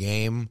making the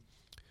game,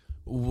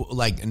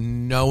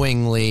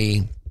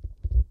 knowingly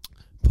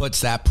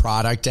puts that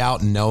product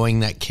out,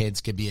 knowing that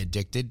kids could be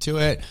addicted to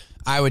it,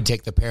 I would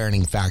take the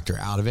parenting factor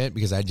out of it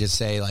because I'd just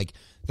say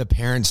the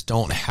parents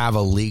don't have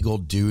a legal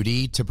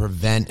duty to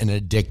prevent an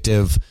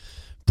addictive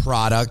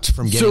product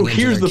from getting into their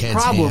kids' hands. So here's the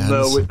problem,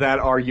 though, with that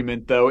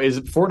argument, though,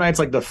 is Fortnite's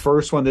the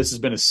first one this has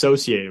been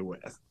associated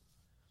with.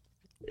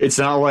 It's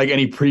not like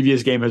any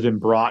previous game has been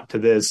brought to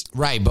this.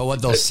 Right, but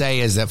what they'll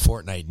say is that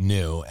Fortnite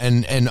knew.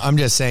 And I'm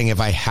just saying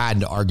if I had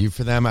to argue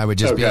for them, I would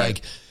just be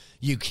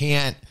you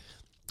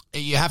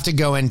have to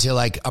go into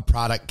a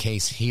product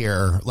case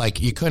here.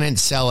 You couldn't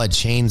sell a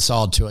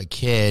chainsaw to a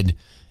kid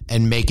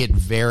and make it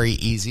very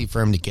easy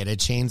for him to get a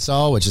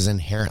chainsaw, which is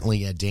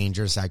inherently a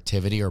dangerous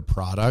activity or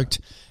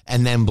product,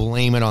 and then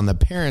blame it on the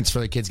parents for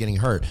the kids getting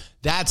hurt.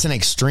 That's an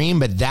extreme,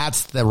 but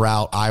that's the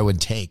route I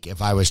would take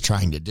if I was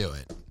trying to do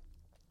it.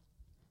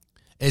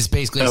 It's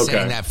basically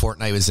saying that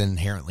Fortnite was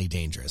inherently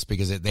dangerous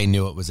because they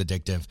knew it was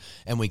addictive,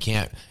 and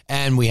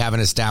we haven't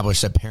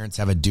established that parents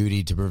have a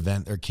duty to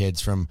prevent their kids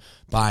from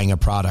buying a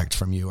product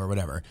from you or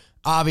whatever.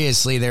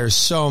 Obviously, there's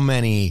so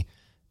many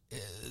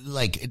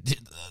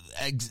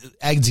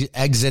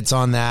exits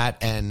on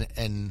that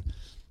and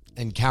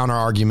counter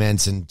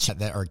arguments and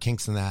that are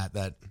kinks in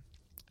that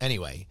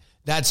anyway,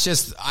 that's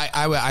just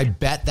I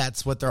bet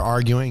that's what they're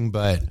arguing,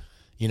 but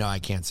I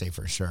can't say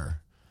for sure.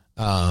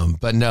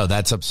 But no,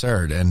 that's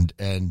absurd.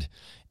 And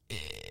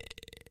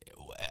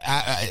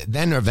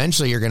then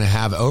eventually you're going to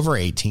have over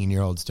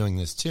 18-year-olds doing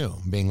this too,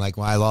 being like,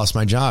 well, I lost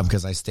my job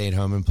because I stayed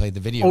home and played the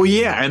video game.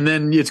 Yeah. And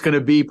then it's going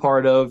to be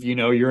part of,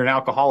 you're an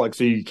alcoholic,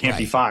 so you can't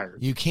be fired.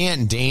 You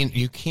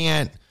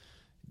can't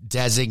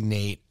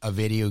designate a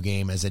video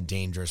game as a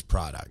dangerous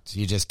product.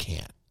 You just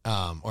can't,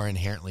 or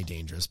inherently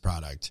dangerous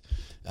product.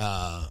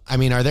 Are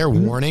there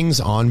warnings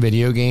on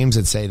video games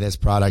that say this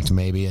product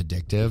may be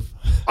addictive?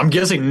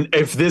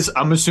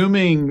 I'm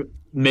assuming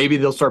maybe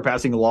they'll start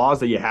passing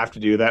laws that you have to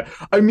do that.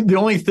 The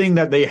only thing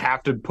that they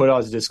have to put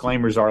as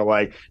disclaimers are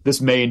like,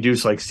 this may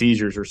induce like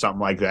seizures or something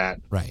like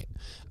that. Right.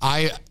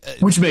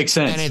 Which makes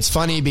sense. And it's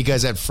funny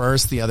because at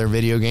first the other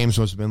video games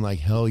must have been like,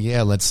 hell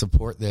yeah, let's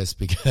support this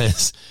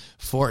because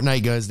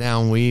Fortnite goes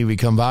down, we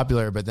become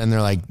popular. But then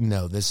they're like,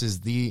 no, this is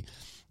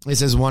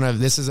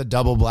a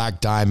double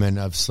black diamond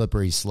of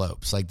slippery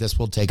slopes. Like this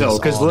will take us all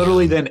because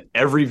literally down. Then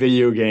every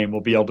video game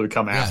will be able to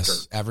come after.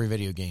 Yes, every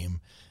video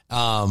game.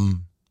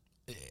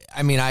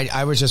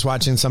 I was just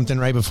watching something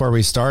right before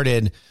we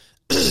started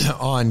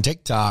on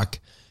TikTok,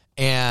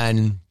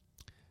 and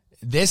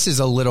this is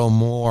a little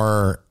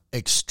more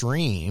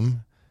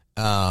extreme,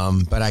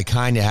 but I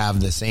kind of have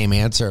the same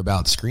answer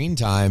about screen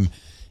time.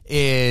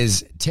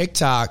 Is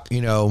TikTok,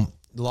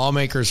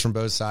 lawmakers from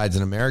both sides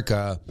in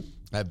America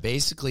have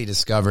basically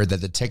discovered that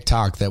the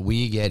TikTok that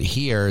we get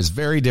here is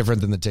very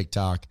different than the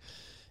TikTok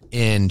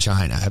in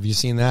China. Have you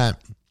seen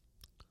that?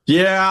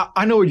 Yeah,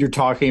 I know what you're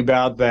talking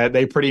about, that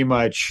they pretty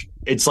much,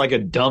 it's like a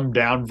dumbed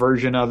down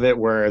version of it,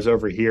 whereas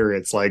over here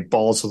it's like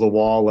balls to the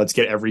wall. Let's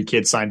get every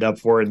kid signed up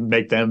for it and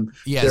make them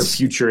their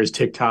future is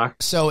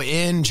TikTok. So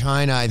in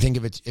China, I think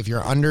if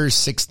you're under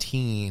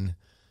 16,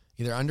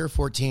 either under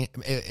 14,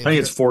 I think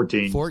it's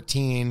 14.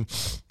 14,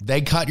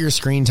 they cut your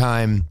screen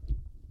time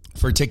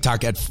for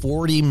TikTok at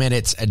 40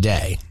 minutes a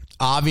day.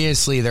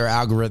 Obviously, their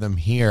algorithm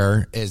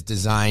here is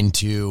designed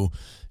to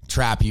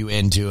trap you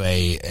into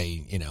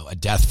a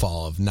death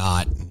fall of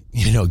not,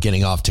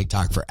 getting off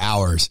TikTok for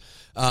hours.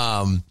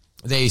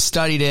 They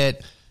studied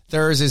it.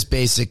 Theirs is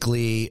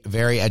basically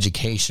very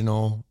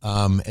educational.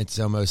 It's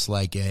almost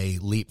like a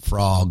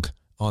leapfrog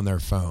on their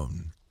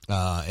phone.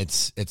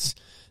 It's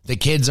the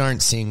kids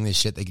aren't seeing this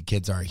shit. The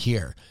kids are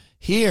here.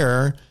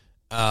 Here,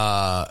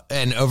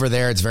 and over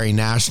there, it's very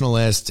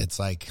nationalist. It's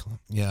like,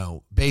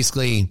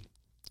 basically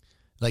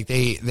like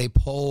they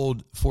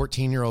polled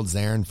 14-year-olds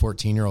there and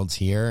 14-year-olds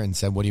here and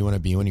said, what do you want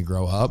to be when you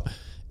grow up?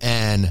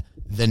 And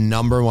the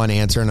number one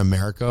answer in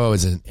America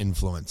is an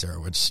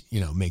influencer, which,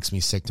 makes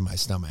me sick to my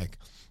stomach.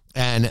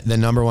 And the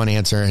number one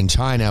answer in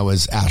China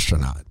was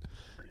astronaut.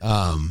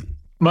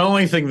 My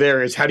only thing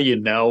there is, how do you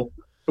know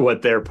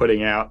what they're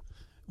putting out?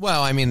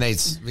 Well,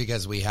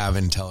 because we have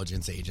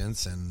intelligence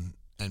agents and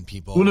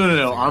people. Well,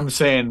 no. I'm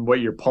saying what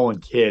you're polling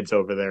kids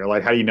over there.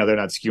 Like, how do you know they're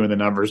not skewing the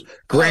numbers?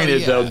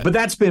 Granted, though, but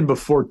that's been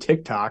before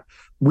TikTok.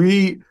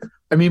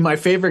 My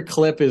favorite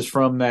clip is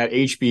from that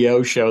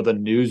HBO show, The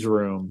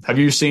Newsroom. Have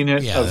you seen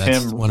it? Yeah, of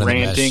him one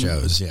ranting? Of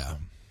the best shows, yeah.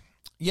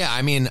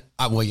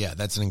 Yeah,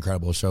 that's an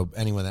incredible show.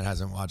 Anyone that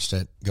hasn't watched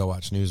it, go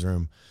watch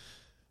Newsroom.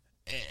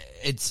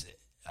 It's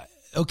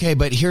okay,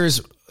 but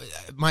here's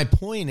my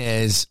point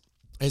is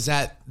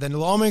that the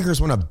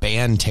lawmakers want to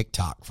ban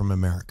TikTok from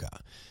America.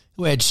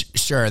 Which,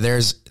 sure,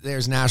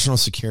 there's national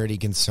security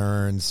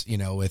concerns,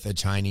 with a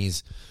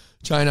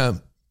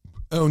China-owned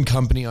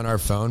company on our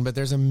phone, but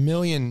there's a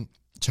million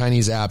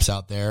Chinese apps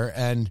out there,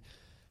 and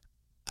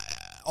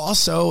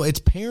also it's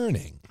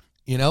parenting.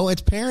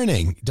 It's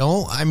parenting.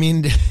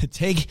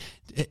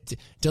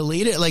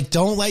 Delete it. Like,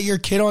 don't let your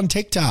kid on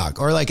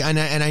TikTok or like, and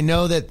I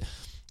know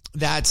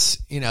that's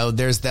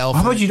there's the.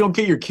 How about you don't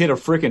get your kid a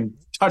freaking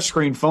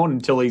touchscreen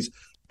phone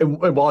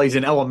while he's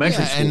in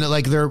elementary school. And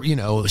like they're,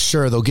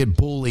 sure, they'll get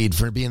bullied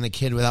for being the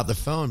kid without the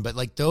phone, but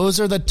like those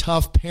are the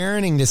tough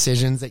parenting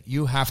decisions that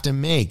you have to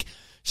make.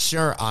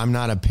 Sure, I'm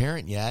not a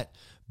parent yet,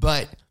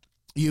 but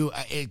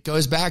it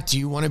goes back, do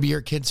you want to be your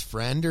kid's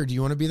friend or do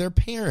you want to be their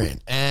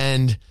parent?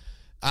 And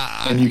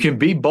you can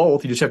be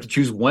both. You just have to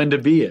choose when to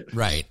be it.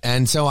 Right.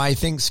 And so I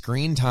think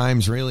screen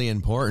time's really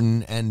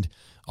important. And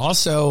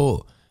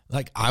also,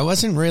 like, I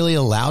wasn't really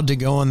allowed to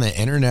go on the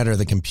internet or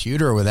the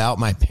computer without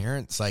my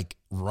parents, like,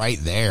 right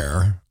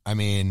there.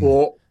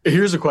 Well,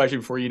 here's a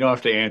question for you. You don't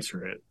have to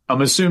answer it.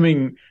 I'm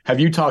assuming, have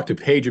you talked to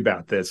Paige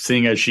about this,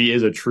 seeing as she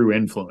is a true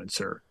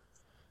influencer?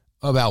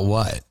 About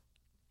what?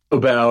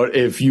 About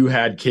if you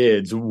had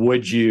kids,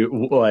 would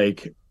you,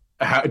 like,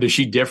 how does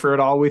she differ at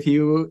all with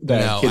you?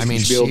 No,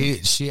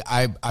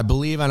 I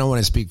believe, I don't want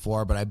to speak for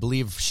her, but I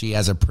believe she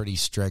has a pretty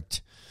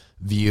strict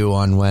view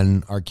on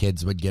when our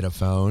kids would get a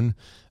phone.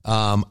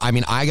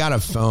 I got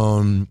a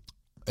phone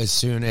as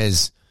soon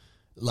as,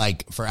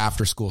 like, for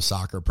after school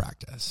soccer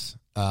practice.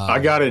 I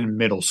got it in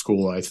middle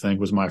school, I think,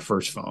 was my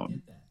first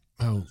phone.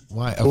 Oh,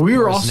 why? We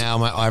were also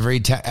now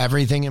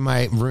everything in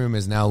my room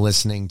is now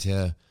listening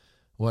to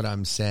what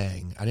I'm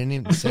saying. I didn't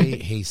even say,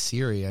 hey,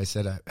 Siri. I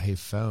said, hey,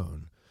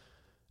 phone.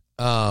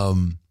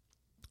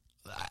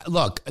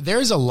 Look,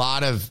 there's a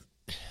lot of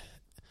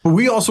But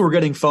we also were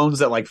getting phones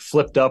that like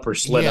flipped up or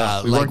slid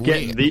up. We weren't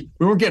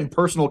getting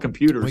personal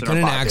computers. We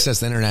couldn't access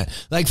the internet.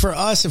 Like for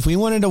us, if we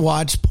wanted to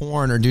watch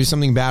porn or do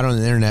something bad on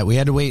the internet, we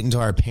had to wait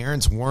until our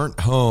parents weren't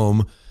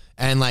home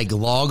and like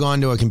log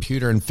onto a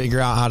computer and figure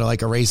out how to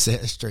like erase the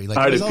history. Like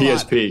I had a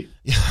PSP.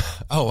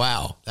 Oh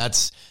wow,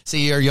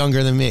 see, you're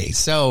younger than me,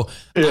 so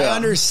I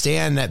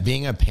understand that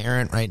being a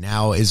parent right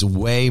now is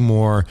way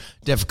more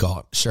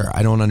difficult. Sure,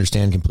 I don't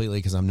understand completely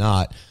because I'm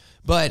not,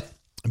 but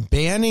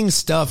banning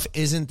stuff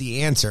isn't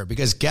the answer,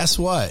 because guess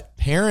what?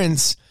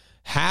 Parents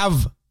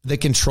have the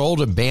control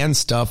to ban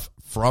stuff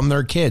from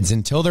their kids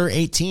until they're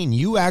 18.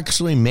 You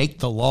actually make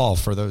the law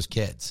for those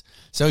kids.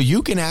 So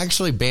you can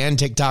actually ban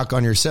TikTok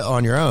on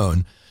your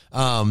own.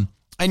 And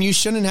you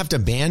shouldn't have to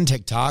ban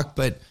TikTok,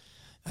 but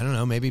I don't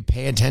know, maybe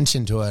pay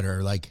attention to it,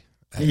 or like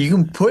you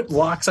can put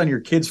locks on your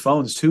kids'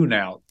 phones too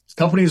now.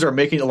 Companies are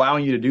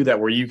allowing you to do that,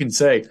 where you can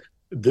say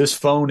this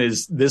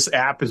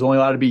app is only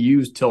allowed to be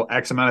used till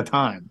X amount of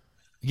time.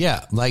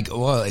 Yeah, like,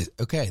 well,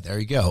 okay, there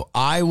you go.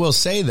 I will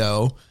say,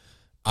 though,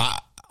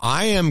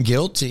 I am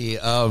guilty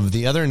of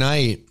the other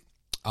night.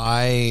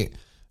 I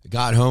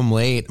got home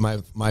late.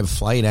 My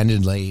flight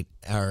ended late,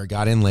 or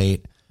got in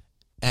late,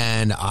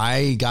 and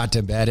I got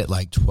to bed at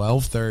like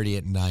 12:30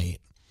 at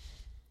night.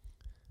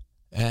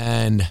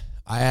 And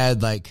I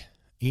had like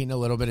eaten a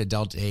little bit of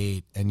Delta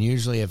 8, and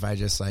usually if I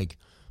just like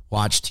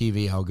watch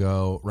TV, I'll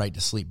go right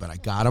to sleep. But I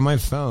got on my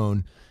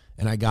phone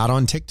and I got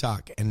on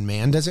TikTok, and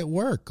man, does it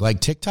work. Like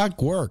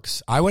TikTok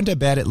works. I went to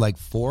bed at like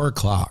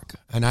 4:00,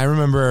 and I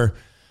remember.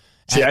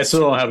 See, I still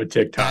don't have a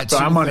TikTok,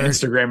 but I'm on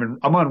Instagram and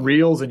I'm on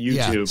Reels and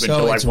YouTube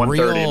until like 1:30 in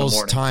the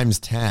morning. Times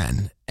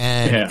 10,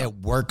 and it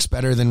works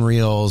better than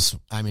Reels.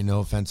 I mean, no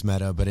offense,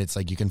 Meta, but it's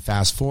like you can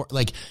fast forward.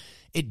 Like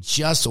it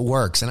just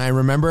works. And I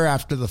remember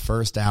after the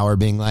first hour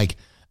being like,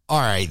 all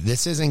right,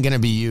 this isn't going to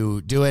be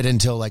you. Do it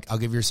until like, I'll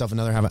give yourself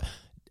another half.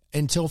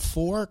 Until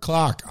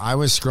 4:00, I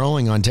was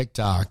scrolling on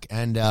TikTok,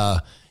 and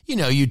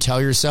you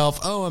tell yourself,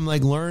 "Oh, I'm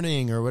like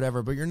learning or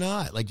whatever," but you're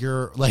not. Like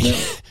you're like,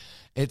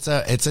 it's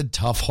a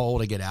tough hole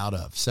to get out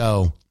of.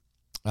 So,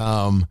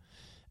 I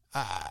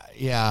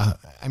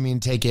mean,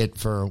 take it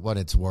for what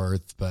it's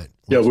worth. But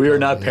we are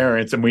not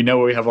parents, and we know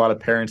we have a lot of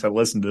parents that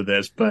listen to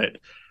this, but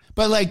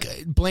like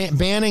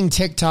banning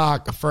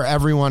TikTok for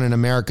everyone in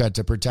America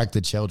to protect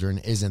the children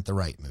isn't the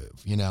right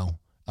move.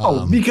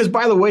 Because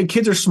by the way,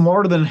 kids are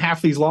smarter than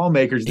half these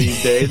lawmakers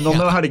these days, and they'll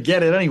know how to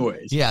get it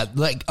anyways. Yeah,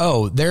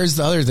 there's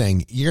the other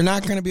thing. You're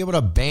not going to be able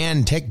to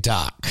ban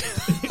TikTok.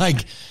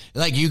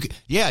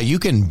 you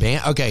can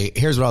ban. Okay,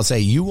 here's what I'll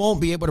say. You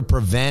won't be able to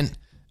prevent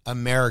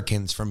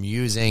Americans from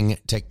using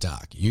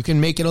TikTok. You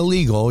can make it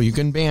illegal. You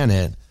can ban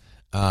it.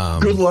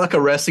 Good luck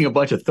arresting a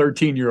bunch of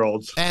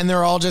 13-year-olds. And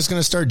they're all just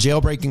going to start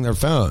jailbreaking their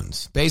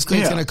phones. Basically,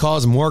 it's going to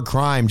cause more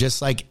crime,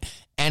 just like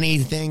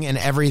anything and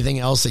everything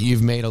else that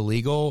you've made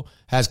illegal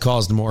has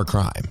caused more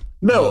crime.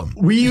 No,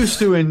 we used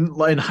to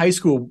in high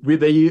school.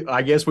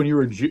 I guess when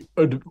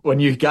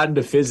you got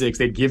into physics,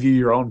 they'd give you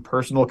your own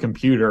personal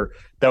computer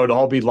that would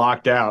all be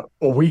locked out.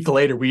 A week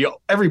later,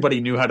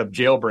 everybody knew how to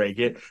jailbreak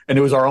it, and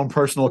it was our own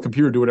personal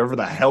computer to do whatever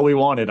the hell we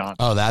wanted on.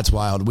 Oh, that's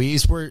wild. We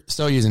were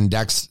still using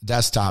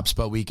desktops,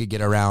 but we could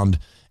get around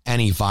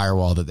any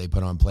firewall that they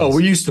put on place. Oh,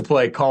 we used to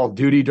play Call of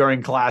Duty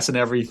during class and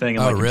everything.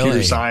 And computer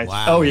really? Science.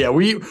 Wow. Oh yeah,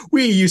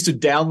 we used to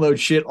download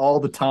shit all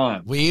the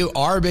time.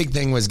 Our big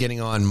thing was getting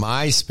on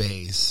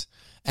MySpace,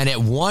 and at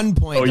one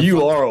point,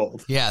 you are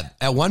old. Yeah,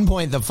 at one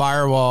point the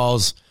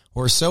firewalls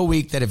were so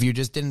weak that if you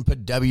just didn't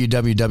put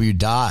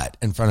www.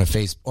 in front of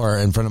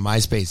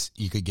MySpace,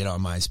 you could get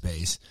on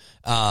MySpace.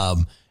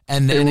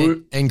 And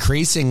then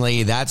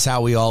increasingly, that's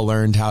how we all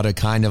learned how to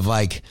kind of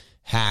like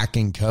hack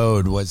and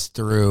code, was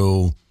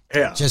through.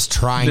 Yeah. Just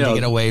trying to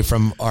get away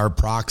from our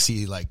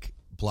proxy like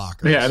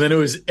blockers. Yeah, and then it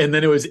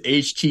was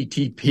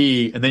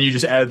HTTP, and then you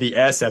just added the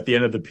S at the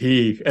end of the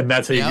P, and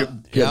that's how you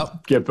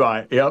get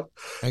by. Yep.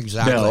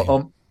 Exactly.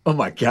 No, oh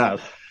my God.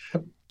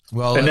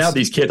 Well, and now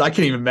these kids, I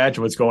can't even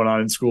imagine what's going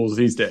on in schools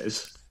these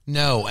days.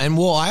 No, and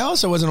I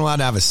also wasn't allowed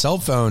to have a cell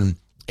phone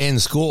in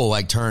school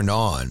like turned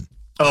on.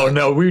 Oh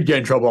no, we'd get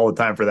in trouble all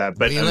the time for that.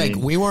 But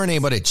we weren't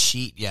able to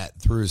cheat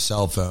yet through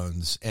cell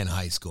phones in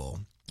high school.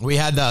 We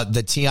had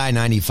the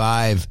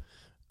TI-95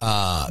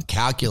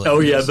 calculator. Oh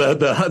yeah,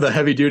 the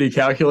heavy duty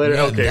calculator.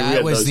 Yeah, okay,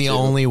 that was the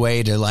only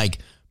way to like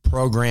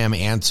program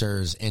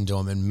answers into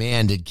them. And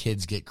man, did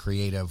kids get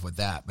creative with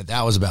that. But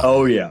that was about.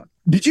 Oh yeah.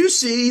 Did you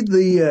see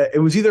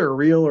it was either a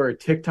reel or a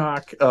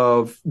TikTok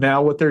of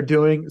now what they're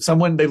doing?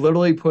 They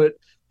literally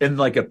put in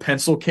like a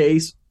pencil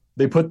case.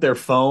 They put their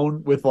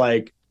phone with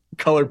like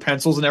colored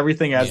pencils and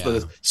everything as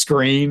the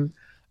screen.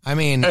 I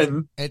mean,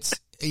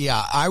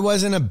 I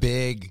wasn't a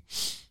big.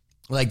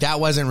 Like, that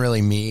wasn't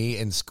really me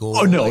in school.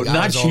 Oh, no,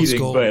 not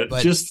cheating,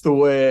 but just the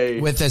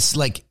way. With this,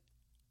 like,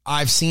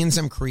 I've seen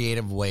some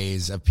creative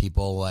ways of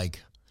people, like,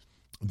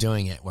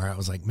 doing it where I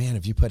was like, man,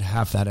 if you put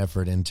half that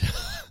effort into.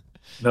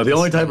 No, the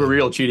only type of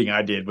real cheating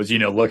I did was,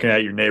 looking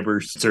at your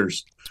neighbor's.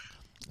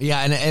 Yeah,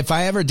 and if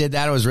I ever did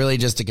that, it was really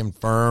just to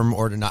confirm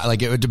or to not.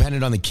 Like, it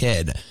depended on the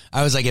kid.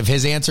 I was like, if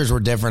his answers were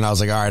different, I was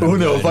like, all right. Oh,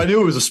 no. If I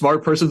knew it was a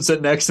smart person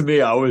sitting next to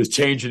me, I was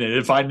changing it.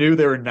 If I knew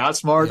they were not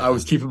smart, I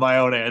was keeping my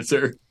own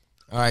answer.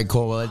 All right,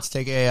 cool. Well, let's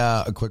take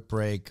a quick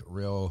break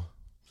real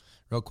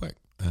quick,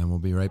 and we'll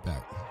be right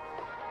back.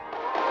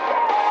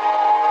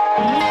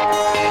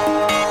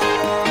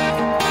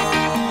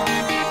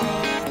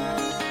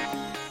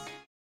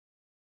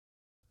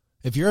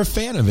 If you're a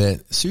fan of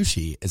it,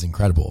 sushi is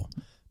incredible.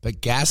 But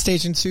gas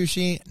station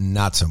sushi,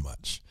 not so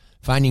much.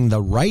 Finding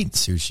the right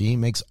sushi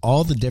makes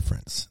all the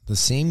difference. The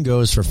same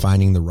goes for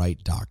finding the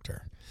right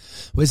doctor.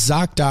 With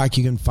ZocDoc,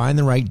 you can find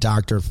the right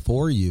doctor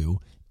for you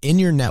in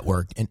your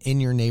network and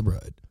in your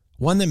neighborhood.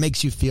 One that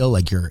makes you feel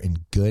like you're in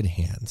good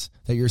hands,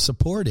 that you're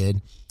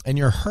supported and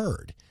you're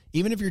heard,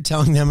 even if you're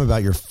telling them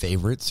about your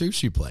favorite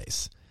sushi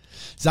place.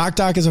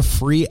 ZocDoc is a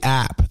free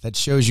app that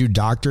shows you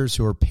doctors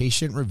who are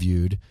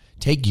patient-reviewed,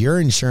 take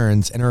your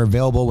insurance, and are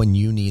available when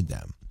you need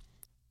them.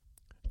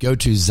 Go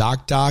to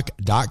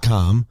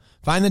ZocDoc.com,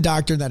 find the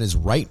doctor that is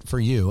right for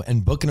you,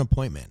 and book an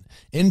appointment,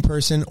 in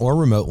person or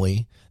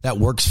remotely, that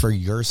works for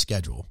your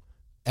schedule.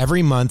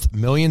 Every month,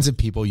 millions of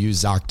people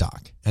use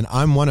ZocDoc, and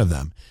I'm one of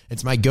them.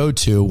 It's my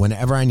go-to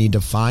whenever I need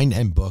to find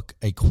and book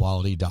a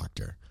quality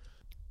doctor.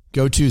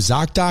 Go to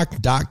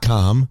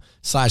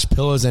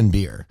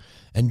ZocDoc.com/pillowsandbeer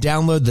and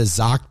download the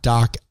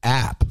ZocDoc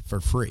app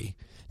for free.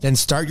 Then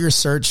start your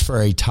search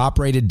for a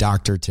top-rated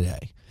doctor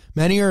today.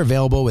 Many are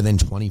available within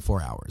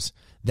 24 hours.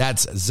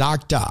 That's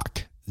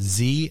ZocDoc,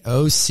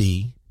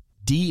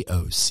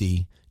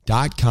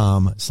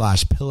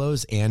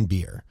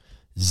 ZocDoc.com/pillowsandbeer.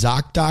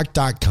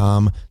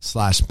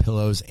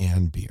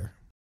 ZocDoc.com/pillowsandbeer.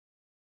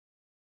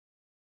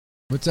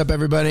 What's up,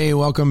 everybody?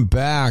 Welcome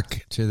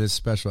back to this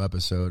special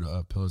episode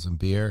of Pillows and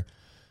Beer.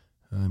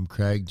 I'm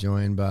Craig,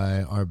 joined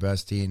by our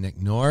bestie,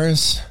 Nick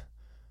Norris.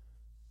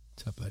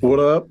 What's up, buddy? What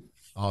up?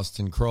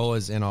 Austin Kroll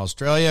is in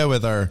Australia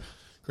with our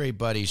great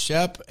buddy,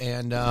 Shep,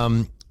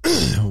 and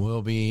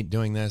we'll be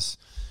doing this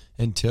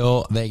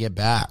until they get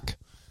back.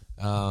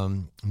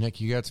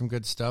 Nick, you got some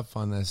good stuff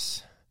on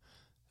this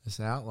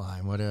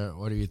outline. What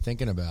are you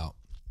thinking about?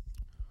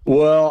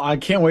 Well, I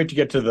can't wait to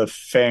get to the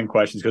fan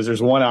questions because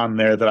there's one on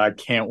there that I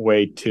can't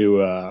wait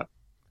to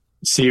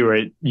see what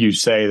you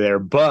say there.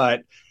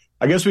 But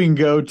I guess we can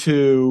go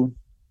to,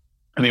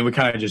 we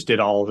kind of just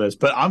did all of this,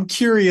 but I'm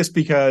curious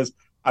because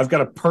I've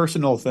got a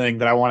personal thing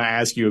that I want to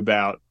ask you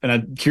about, and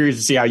I'm curious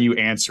to see how you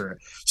answer it.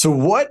 So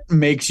what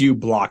makes you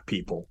block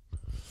people?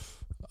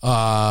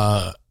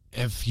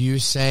 If you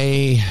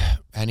say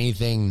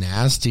anything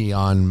nasty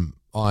on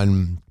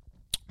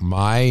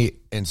my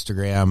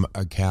Instagram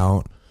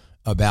account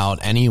about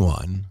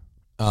anyone,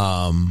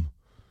 I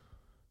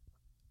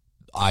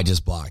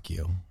just block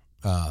you.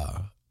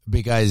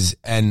 Because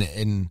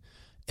and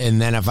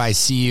then if I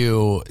see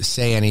you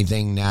say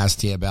anything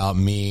nasty about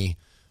me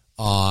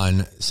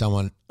on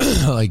someone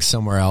like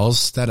somewhere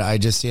else that I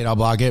just see it, I'll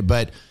block it.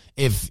 But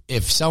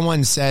if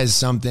someone says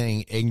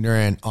something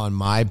ignorant on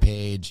my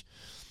page,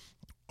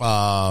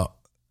 and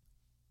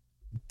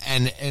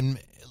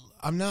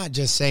I'm not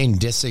just saying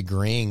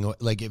disagreeing.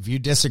 Like, if you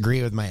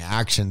disagree with my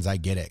actions, I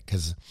get it,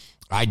 because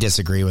I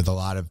disagree with a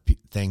lot of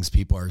things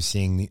people are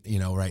seeing,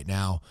 right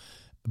now.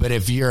 But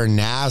if you're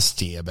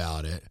nasty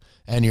about it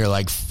and you're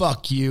like,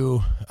 fuck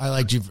you, I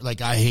liked you,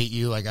 like, I hate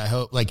you, like, I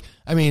hope, like,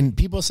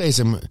 people say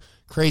some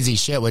crazy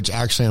shit, which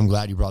actually I'm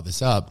glad you brought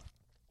this up.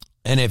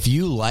 And if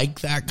you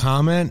like that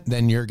comment,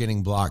 then you're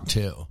getting blocked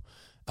too.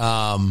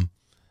 And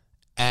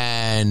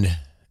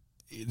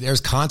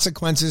there's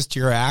consequences to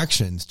your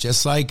actions.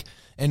 Just like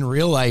in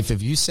real life,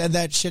 if you said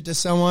that shit to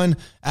someone,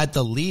 at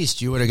the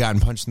least you would have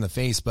gotten punched in the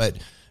face. But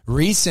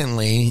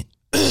recently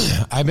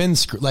I've been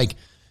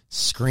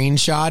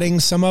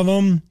screenshotting some of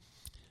them,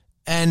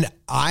 and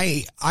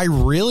I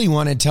really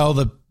want to tell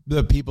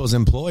the people's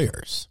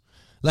employers.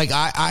 Like,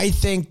 I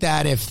think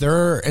that if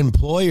their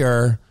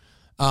employer,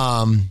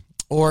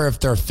 or if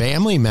their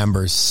family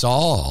members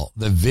saw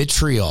the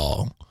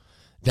vitriol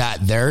that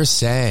they're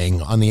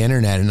saying on the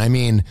internet,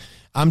 and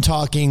I'm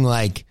talking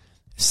like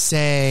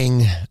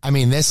saying,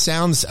 this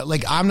sounds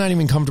like, I'm not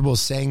even comfortable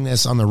saying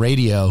this on the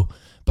radio,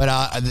 but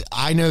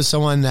I know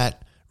someone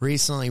that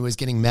recently was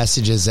getting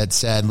messages that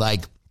said,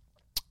 like,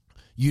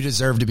 you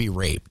deserve to be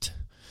raped.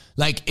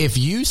 Like, if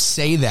you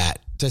say that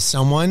to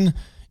someone,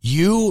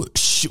 you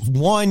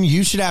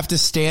should have to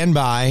stand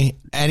by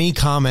any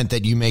comment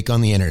that you make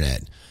on the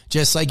internet,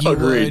 just like you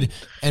Agreed. would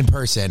in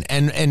person.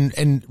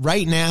 And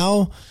right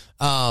now,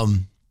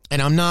 and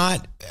I'm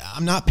not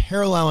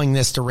paralleling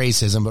this to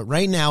racism, but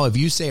right now, if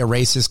you say a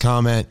racist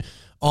comment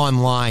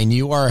online,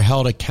 you are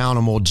held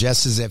accountable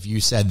just as if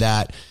you said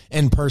that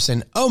in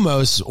person,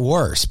 almost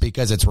worse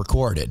because it's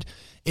recorded.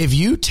 If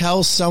you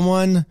tell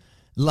someone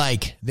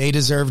like they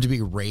deserve to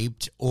be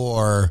raped,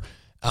 or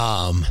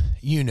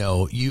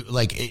you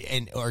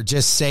like, or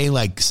just say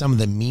like some of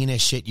the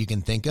meanest shit you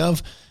can think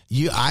of,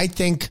 I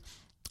think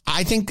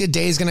the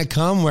day is going to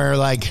come where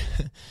like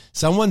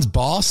someone's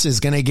boss is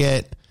going to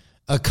get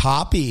a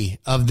copy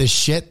of the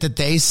shit that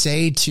they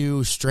say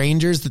to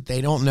strangers that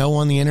they don't know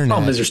on the internet.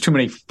 Problem is there's too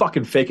many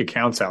fucking fake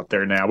accounts out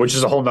there now, which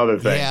is a whole nother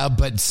thing. Yeah,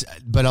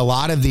 but a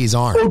lot of these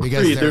aren't.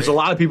 Because there's a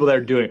lot of people that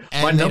are doing it.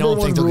 My number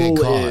one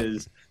rule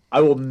is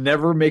I will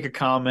never make a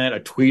comment, a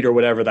tweet or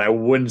whatever that I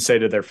wouldn't say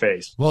to their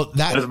face. Well,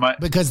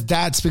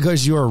 that's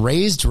because you were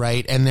raised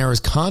right and there was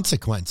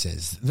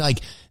consequences. Like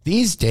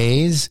these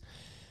days,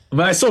 I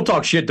mean, I still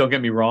talk shit. Don't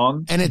get me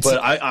wrong, but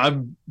I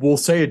will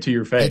say it to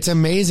your face. It's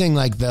amazing,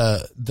 like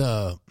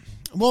well,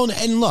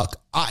 and look,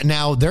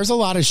 now there's a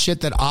lot of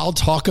shit that I'll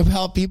talk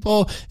about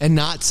people and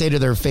not say to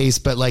their face,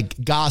 but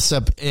like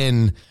gossip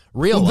in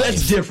real life.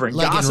 That's different.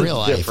 Like Gossip's in real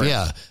life, different.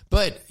 yeah.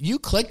 But you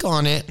click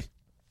on it,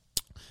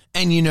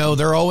 and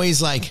they're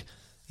always like,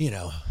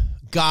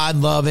 God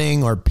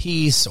loving or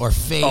peace or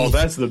faith. Oh,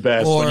 that's the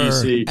best when you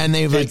see. And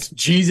it's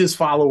Jesus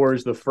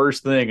followers the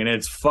first thing, and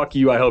it's fuck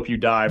you. I hope you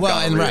die. Well,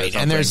 and right,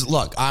 and there's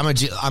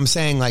I'm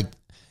saying like,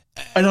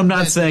 and I'm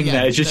not saying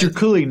that. It's just you're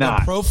clearly not.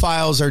 The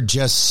profiles are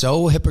just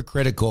so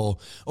hypocritical,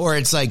 or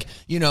it's like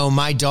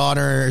my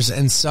daughters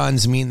and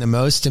sons mean the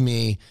most to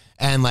me,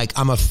 and like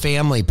I'm a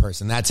family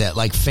person. That's it,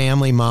 like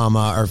family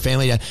mama or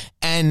family dad,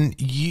 and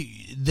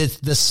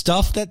the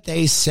stuff that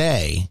they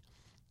say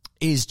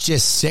is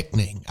just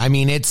sickening. I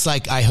mean, it's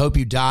like, I hope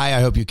you die.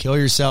 I hope you kill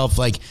yourself.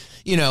 Like,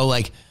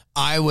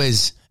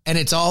 and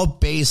it's all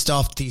based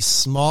off these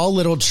small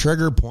little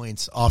trigger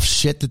points off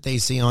shit that they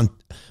see on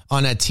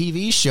a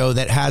TV show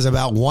that has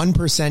about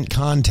 1%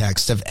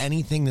 context of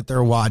anything that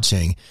they're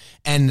watching.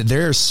 And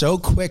they're so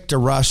quick to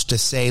rush to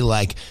say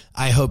like,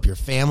 I hope your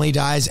family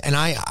dies. And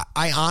I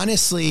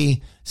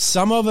honestly,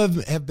 some of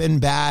them have been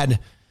bad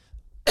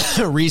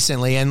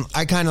recently. And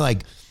I kind of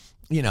like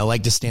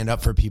to stand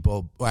up for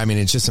people. I mean,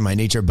 it's just in my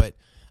nature, but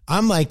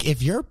I'm like,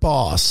 if your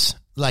boss,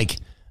 like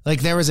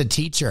there was a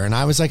teacher and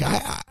I was like,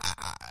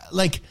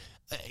 like,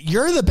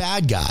 you're the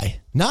bad guy,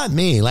 not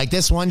me. Like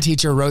this one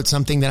teacher wrote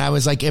something that I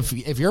was like,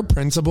 if your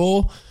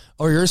principal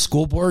or your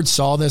school board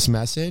saw this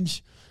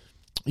message,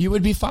 you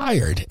would be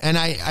fired. And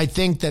I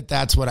think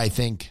that's what I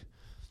think.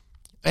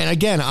 And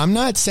again, I'm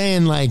not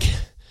saying like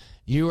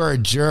you are a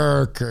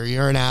jerk or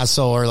you're an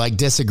asshole or like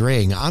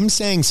disagreeing. I'm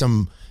saying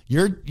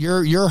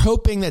you're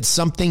hoping that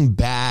something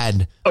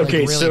bad.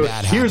 Okay, like really so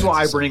bad here's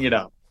why I bring it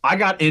up. I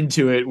got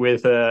into it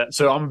with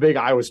so I'm a big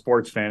Iowa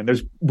sports fan.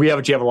 We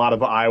actually have a lot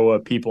of Iowa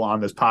people on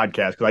this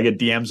podcast because I get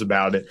DMs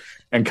about it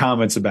and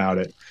comments about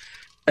it.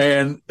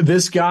 And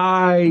this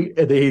guy,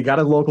 he got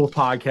a local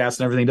podcast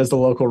and everything, does the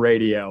local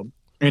radio,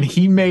 and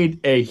him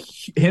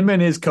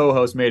and his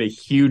co-host made a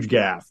huge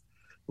gaffe.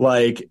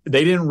 Like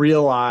they didn't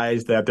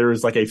realize that there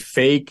was like a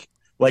fake,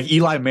 like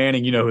Eli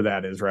Manning. You know who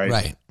that is, right?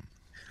 Right.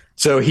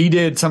 So he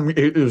did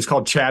it was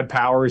called Chad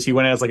Powers. He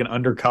went as like an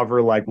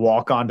undercover, like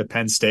walk on to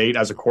Penn State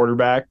as a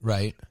quarterback.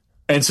 Right.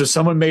 And so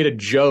someone made a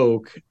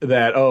joke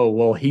that, oh,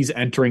 well, he's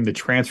entering the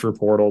transfer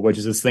portal, which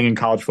is this thing in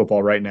college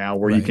football right now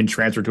where you can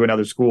transfer to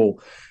another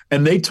school.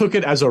 And they took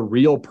it as a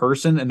real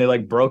person and they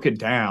like broke it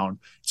down.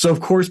 So of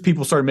course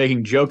people started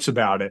making jokes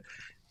about it.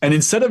 And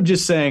instead of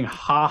just saying,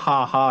 ha,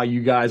 ha, ha,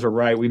 you guys are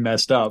right, we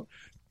messed up,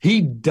 he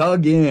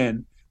dug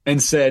in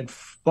and said,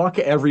 fuck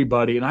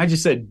everybody. And I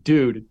just said,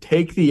 dude,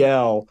 take the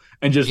L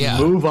and just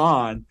move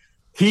on.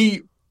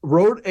 He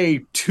wrote a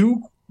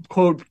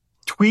 2-quote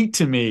tweet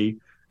to me.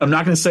 I'm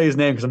not going to say his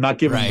name because I'm not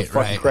giving him the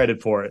fucking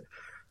credit for it.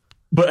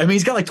 But I mean,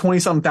 he's got like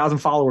 20-something thousand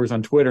followers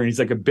on Twitter and he's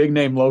like a big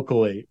name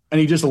locally.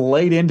 And he just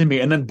laid into me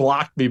and then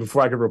blocked me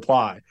before I could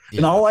reply. Yeah.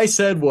 And all I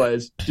said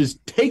was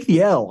just take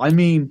the L. I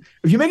mean,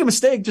 if you make a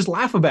mistake, just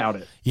laugh about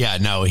it. Yeah,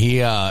 no,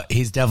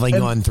 he's definitely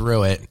going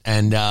through it.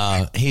 And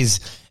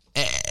he's,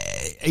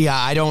 and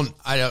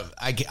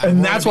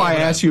that's why I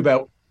asked you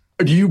about,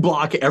 do you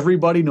block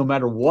everybody no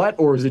matter what,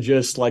 or is it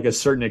just like a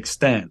certain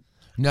extent?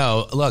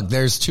 No, look,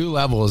 there's two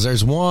levels.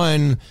 There's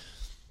one,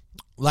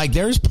 like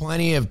there's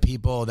plenty of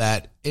people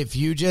that if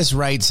you just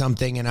write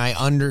something and I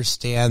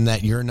understand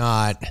that you're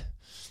not,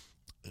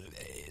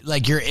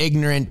 like you're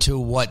ignorant to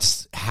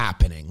what's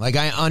happening. Like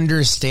I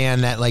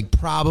understand that like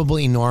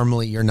probably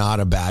normally you're not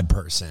a bad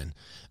person.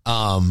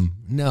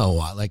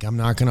 No, like I'm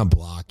not going to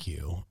block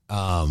you.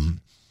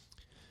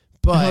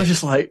 But I was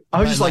just like,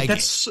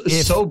 that's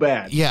so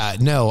bad. Yeah,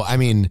 no, I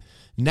mean,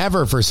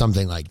 never for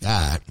something like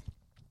that.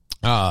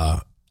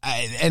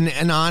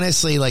 And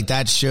honestly, like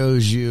that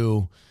shows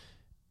you,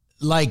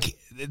 like,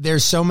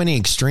 there's so many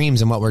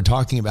extremes in what we're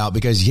talking about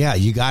because, yeah,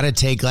 you got to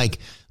take like,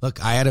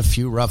 look, I had a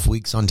few rough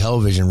weeks on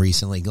television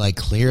recently. Like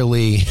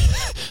clearly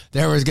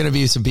there was going to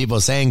be some people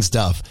saying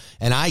stuff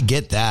and I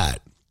get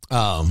that.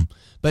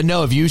 But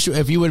no, if you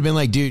would have been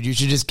like, dude, you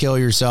should just kill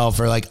yourself,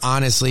 or like,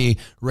 honestly,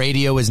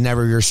 radio was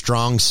never your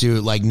strong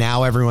suit. Like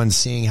now everyone's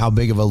seeing how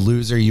big of a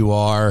loser you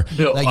are.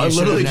 No, like you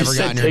should have never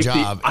gotten your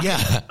job.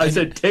 I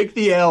said, take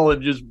the L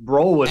and just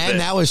roll with it. And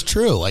that was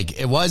true. Like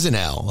it was an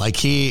L. Like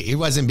he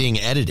wasn't being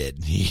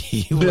edited.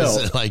 He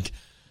was like,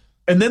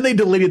 and then they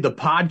deleted the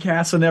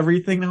podcast and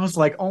everything. And I was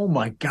like, oh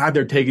my God,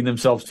 they're taking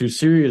themselves too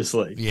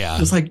seriously.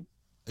 Yeah. It's like,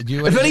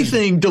 if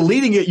anything,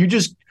 deleting it, you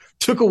just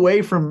took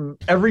away from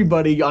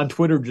everybody on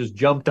Twitter. Just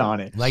jumped on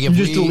it. Like you if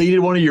just deleted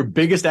one of your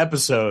biggest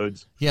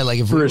episodes. Yeah, like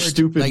if for we were, a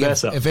stupid like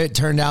mess up. If it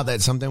turned out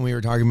that something we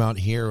were talking about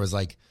here was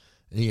like,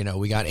 you know,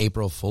 we got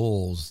April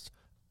Fools,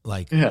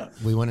 like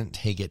we wouldn't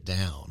take it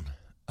down.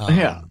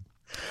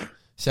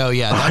 So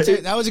yeah,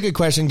 that was a good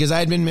question because I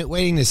had been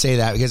waiting to say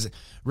that because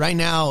right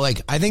now,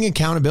 like I think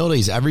accountability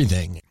is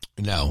everything.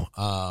 No,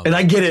 and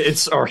I get it.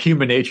 It's our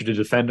human nature to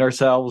defend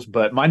ourselves.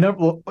 But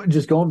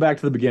just going back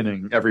to the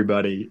beginning,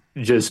 everybody,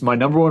 just my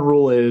number one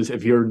rule is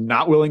if you're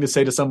not willing to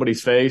say to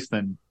somebody's face,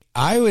 then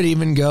I would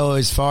even go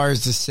as far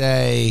as to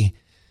say,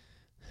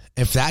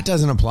 if that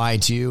doesn't apply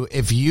to you,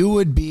 if you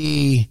would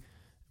be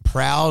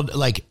proud,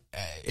 like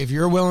if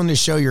you're willing to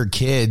show your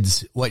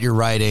kids what you're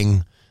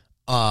writing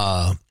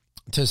to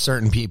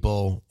certain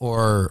people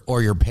or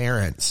your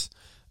parents,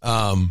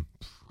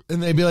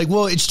 and they'd be like,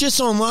 well, it's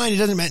just online. It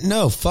doesn't matter.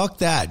 No, fuck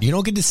that. You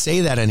don't get to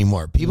say that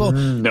anymore.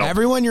 People,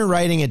 everyone you're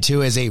writing it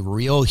to is a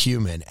real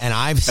human. And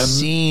I've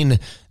seen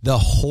the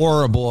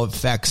horrible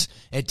effects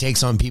it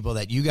takes on people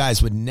that you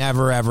guys would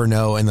never, ever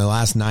know in the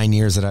last 9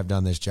 years that I've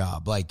done this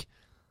job. Like,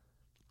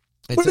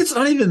 it's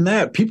not even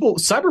that.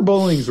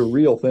 Cyberbullying is a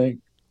real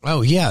thing.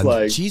 Oh yeah.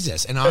 Like,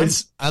 Jesus. And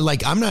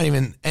I'm not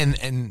even,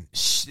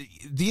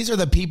 these are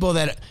the people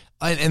that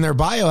in their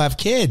bio have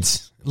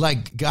kids.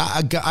 Like,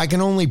 God, I can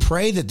only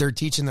pray that they're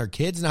teaching their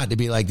kids not to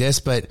be like this,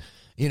 but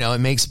you know,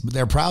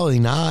 they're probably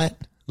not.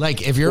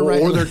 Like, if you're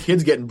or their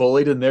kids getting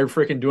bullied and they're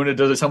freaking doing it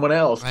to someone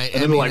else, and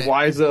then they're like,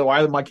 why is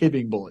my kid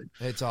being bullied?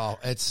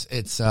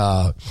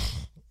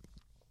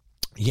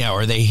 Yeah,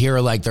 or they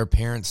hear like their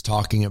parents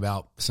talking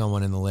about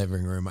someone in the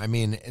living room. I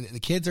mean, the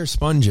kids are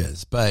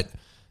sponges, but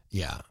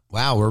yeah.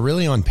 Wow, we're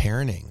really on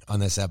parenting on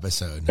this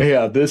episode.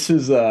 Yeah, this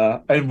is,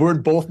 and we're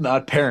both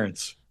not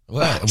parents.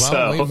 Well,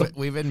 so,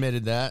 we've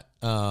admitted that.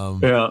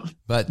 But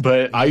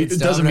it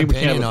doesn't mean we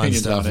can't have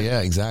opinions on it.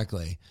 Yeah,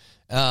 exactly.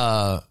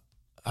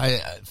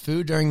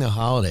 Food during the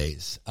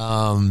holidays.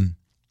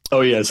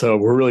 Oh yeah, so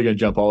we're really gonna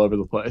jump all over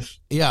the place.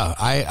 Yeah,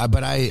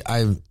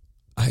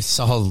 I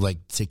saw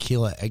like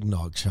tequila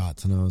eggnog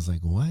shots, and I was like,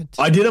 "What?"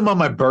 I did them on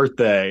my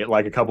birthday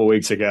like a couple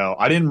weeks ago.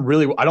 I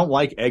don't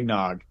like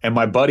eggnog, and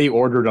my buddy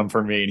ordered them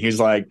for me, and he's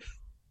like,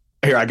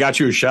 "Here, I got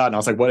you a shot." And I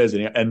was like, "What is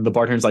it?" And the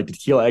bartender's like,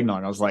 "Tequila eggnog."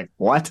 And I was like,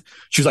 "What?"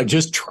 She was like,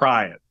 "Just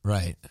try it."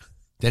 Right.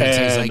 Then it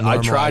tastes like I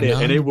tried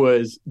eggnog? It, and it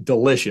was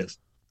delicious.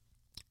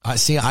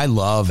 I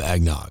love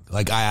eggnog.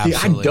 Like I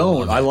absolutely. I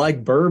don't. I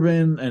like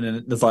bourbon,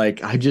 and it's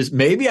like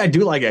maybe I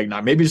do like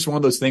eggnog. Maybe it's one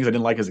of those things I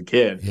didn't like as a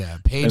kid. Yeah,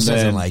 Paige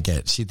doesn't like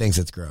it. She thinks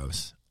it's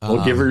gross.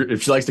 We'll give her,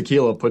 if she likes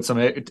tequila, put some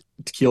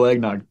tequila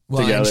eggnog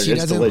together. She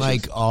doesn't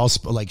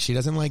delicious. She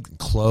doesn't like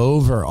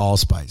clove or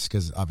allspice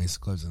because obviously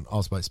cloves and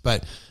allspice.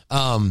 But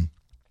my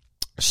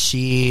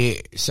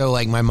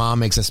mom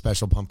makes a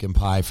special pumpkin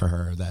pie for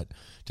her that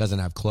doesn't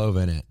have clove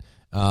in it.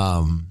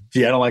 I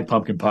don't like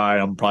pumpkin pie.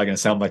 I'm probably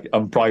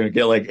gonna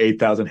get like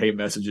 8,000 hate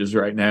messages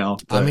right now.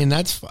 But. I mean,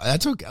 that's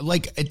okay.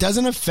 Like, it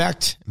doesn't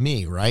affect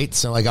me, right?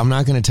 So like, I'm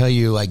not going to tell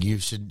you like you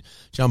should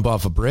jump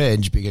off a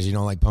bridge because you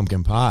don't like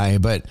pumpkin pie,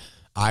 but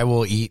I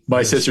will eat.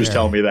 My sister's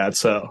telling me that,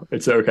 so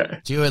it's okay.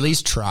 Do you at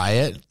least try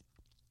it?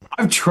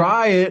 I've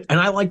tried it, and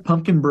I like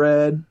pumpkin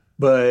bread,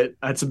 but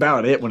that's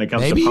about it when it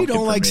comes to pumpkin. Maybe you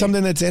don't like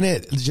something that's in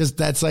it. Just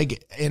that's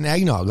like in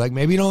eggnog. Like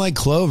maybe you don't like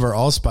clove or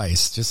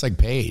allspice, just like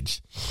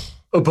Paige.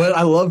 But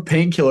I love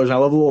painkillers. I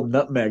love a little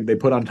nutmeg they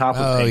put on top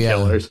of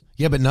painkillers.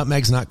 Yeah, but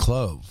nutmeg's not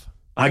clove.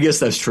 I guess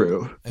that's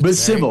true. But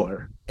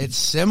similar. It's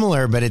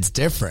similar, but it's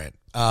different.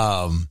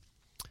 But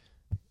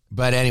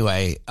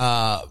anyway,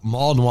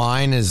 mulled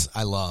wine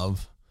I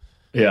love.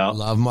 Yeah. I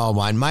love mulled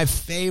wine. My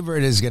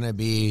favorite is going to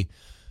be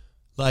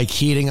like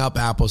heating up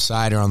apple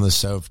cider on the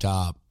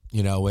stovetop,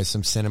 with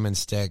some cinnamon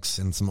sticks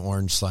and some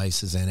orange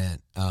slices in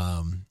it.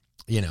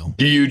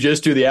 Do you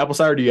just do the apple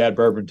cider or do you add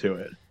bourbon to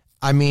it?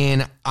 I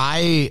mean,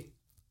 I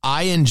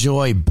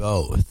enjoy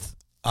both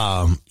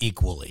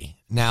equally.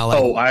 Now,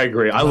 I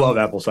agree. I love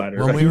apple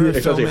cider. When we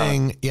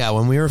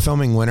were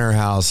filming Winter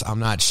House, I'm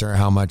not sure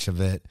how much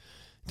of it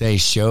they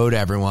showed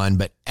everyone,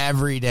 but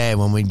every day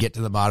when we'd get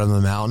to the bottom of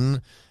the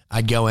mountain,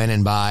 I'd go in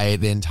and buy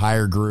the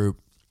entire group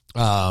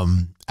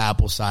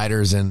apple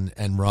ciders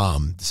and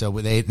rum. So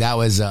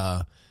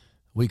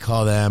we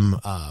call them.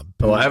 I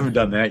haven't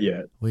done that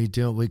yet. We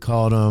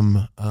called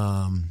them.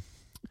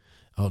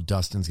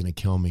 Dustin's gonna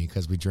kill me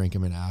because we drink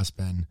them in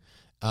Aspen.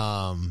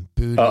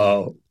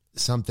 Booty.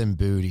 Something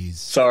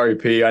booties. Sorry,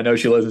 P. I know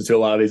she listens to a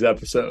lot of these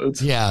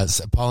episodes. Yeah,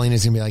 so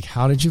Paulina's gonna be like,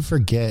 "How did you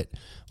forget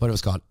what it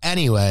was called?"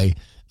 Anyway,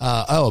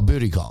 a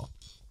booty call.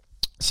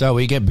 So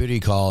we get booty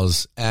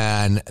calls,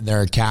 and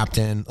they're a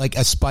captain, like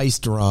a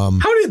spiced rum.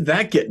 How did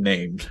that get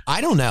named?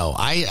 I don't know.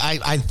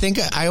 I think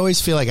I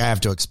always feel like I have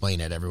to explain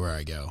it everywhere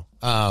I go.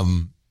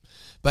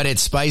 But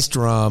it's spiced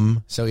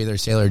rum, so either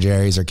Sailor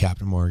Jerry's or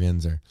Captain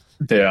Morgan's or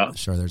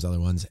sure, there's other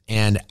ones,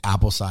 and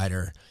apple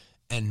cider.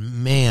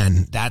 And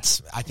man,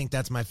 I think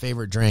that's my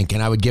favorite drink.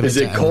 And I would give Is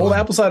it cold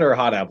apple cider or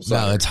hot apple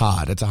cider? No, it's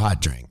hot. It's a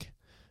hot drink.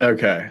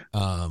 Okay.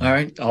 All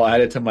right. I'll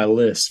add it to my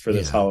list for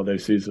this holiday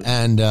season.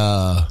 And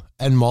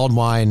mulled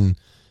wine,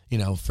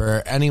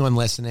 for anyone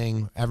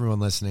listening, everyone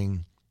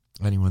listening,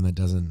 anyone that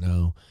doesn't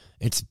know,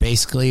 it's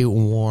basically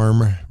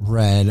warm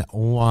red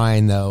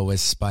wine though with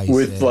spices.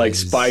 With like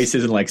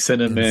spices and like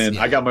cinnamon.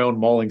 I got my own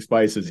mulling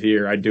spices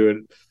here. I do it.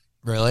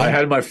 Really? I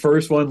had my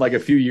first one like a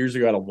few years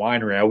ago at a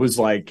winery.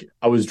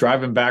 I was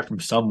driving back from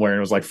somewhere and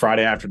it was like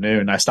Friday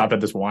afternoon. I stopped at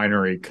this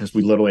winery because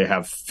we literally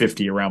have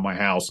 50 around my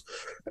house.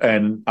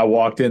 And I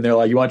walked in there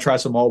like, you want to try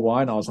some mulled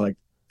wine? I was like,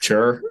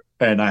 sure.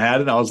 And I had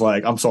it and I was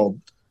like, I'm sold.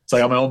 So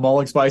I got my own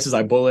mulling spices.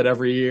 I boil it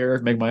every year,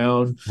 make my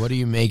own. What do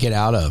you make it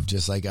out of?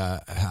 Just like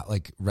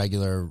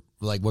regular,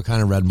 like what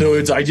kind of red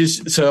wine?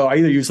 So I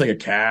either use like a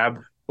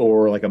cab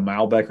or like a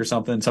Malbec or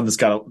something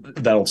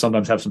that'll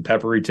sometimes have some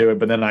peppery to it.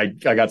 But then I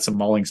got some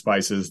mulling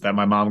spices that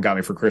my mom got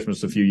me for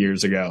Christmas a few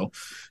years ago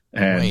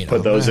and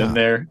put those in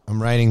there.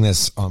 I'm writing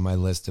this on my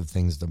list of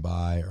things to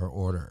buy or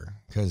order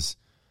because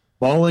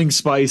mulling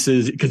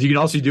spices, because you can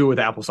also do it with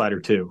apple cider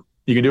too.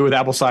 You can do it with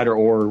apple cider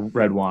or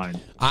red wine.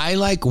 I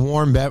like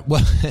warm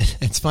well,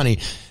 it's funny.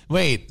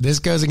 Wait, this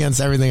goes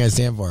against everything I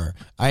stand for.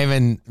 I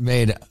even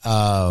made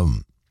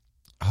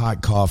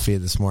hot coffee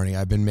this morning.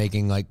 I've been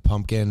making like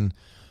pumpkin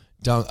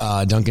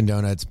Dunkin'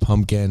 Donuts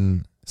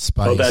pumpkin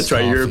spice. Oh, that's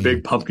right. You're a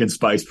big pumpkin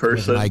spice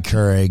person. My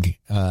Keurig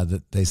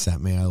that they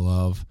sent me, I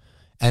love.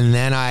 And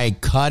then I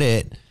cut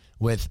it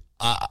with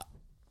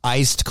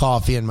iced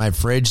coffee in my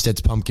fridge that's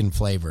pumpkin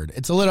flavored.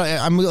 It's a little.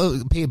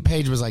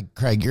 Paige was like,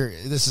 "Craig,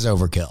 this is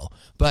overkill,"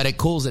 but it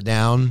cools it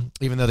down.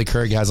 Even though the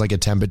Keurig has like a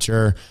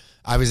temperature,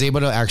 I was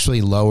able to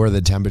actually lower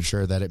the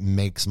temperature that it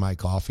makes my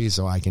coffee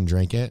so I can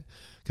drink it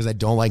because I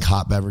don't like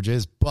hot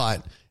beverages.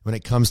 But when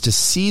it comes to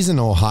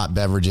seasonal hot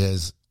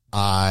beverages,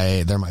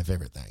 they're my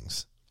favorite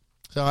things.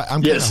 So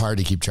I'm kind of hard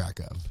to keep track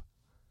of.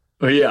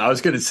 Well, yeah, I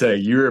was going to say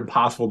you're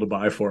impossible to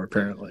buy for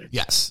apparently.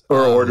 Yes,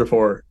 or order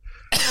for.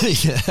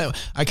 Yeah,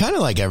 I kind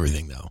of like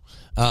everything though,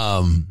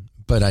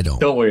 but I don't.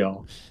 Don't we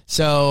all?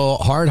 So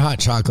hard hot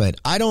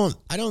chocolate. I don't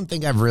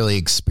think I've really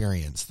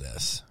experienced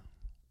this.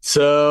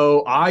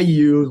 So I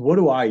use. What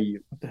do I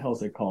use? What the hell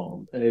is it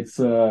called? It's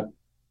is it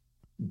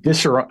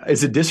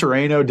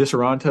Disaronno?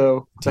 Disaronto?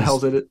 What the hell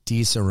is it?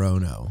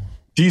 Disaronno.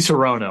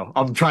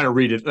 I'm trying to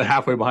read it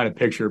halfway behind a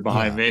picture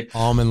behind me.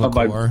 Almond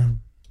liqueur.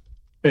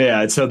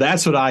 Yeah, so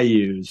that's what I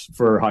use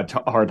for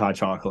hard hot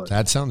chocolate.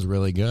 That sounds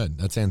really good.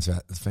 That sounds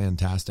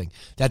fantastic.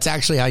 That's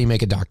actually how you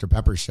make a Dr.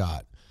 Pepper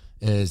shot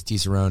is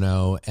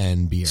Disaronno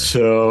and beer.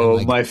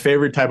 So my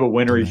favorite type of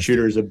wintry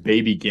shooter is a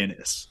baby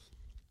Guinness.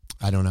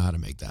 I don't know how to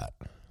make that.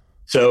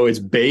 So it's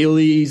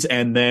Bailey's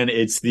and then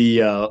it's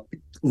the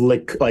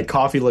like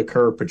coffee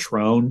liqueur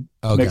Patron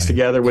mixed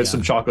together with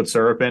some chocolate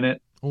syrup in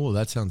it. Oh,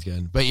 that sounds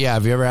good. But yeah,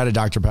 have you ever had a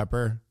Dr.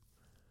 Pepper?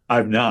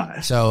 I've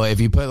not. So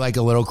if you put like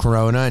a little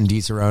Corona and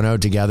Disaronno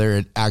together,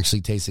 it actually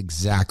tastes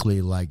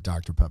exactly like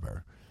Dr.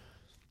 Pepper.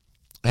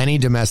 Any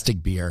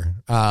domestic beer,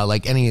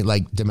 like any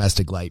like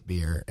domestic light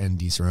beer and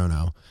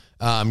Disaronno,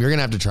 you're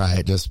gonna have to try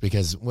it just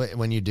because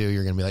when you do,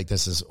 you're gonna be like,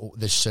 this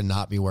should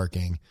not be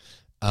working.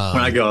 When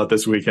I go out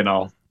this weekend,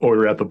 I'll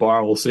order at the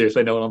bar. We'll see if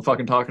they know what I'm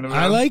fucking talking about.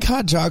 I like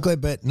hot chocolate,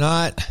 but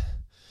not.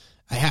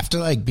 I have to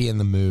like be in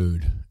the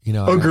mood,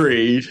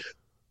 Agreed.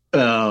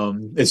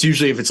 It's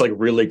usually if it's like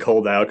really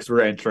cold out because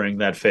we're entering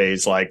that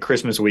phase like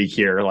Christmas week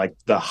here, like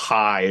the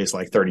high is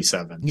like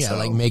 37. Yeah, so.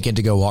 Like make it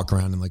to go walk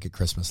around and look at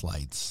Christmas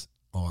lights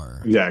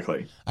or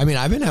exactly. I mean,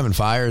 I've been having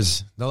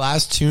fires. The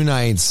last 2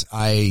 nights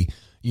I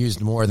used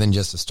more than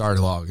just a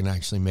starter log and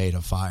actually made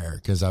a fire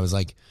because I was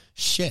like,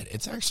 shit,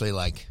 it's actually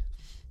like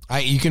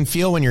you can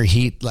feel when your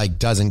heat like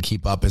doesn't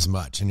keep up as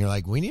much and you're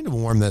like, we need to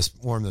warm this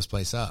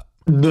place up.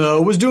 No,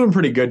 it was doing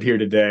pretty good here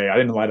today. I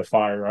didn't light a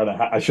fire.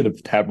 I should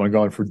have had one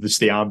going for just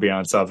the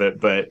ambiance of it,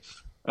 but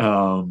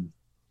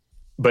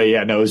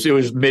yeah, no, it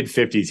was mid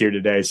 50s here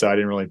today, so I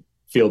didn't really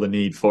feel the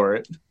need for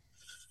it.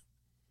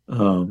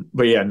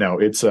 But yeah, no,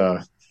 it's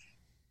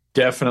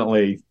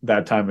definitely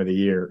that time of the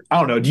year.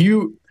 I don't know.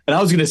 And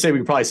I was going to say we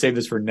could probably save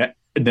this for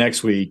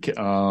next week.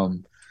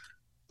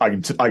 I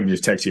can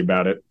just text you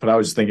about it, but I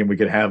was thinking we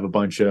could have a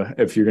bunch of,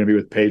 if you're going to be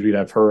with Paige, we'd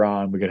have her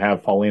on. We could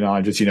have Paulina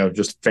on,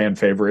 just fan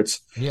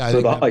favorites. Yeah,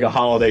 like a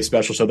holiday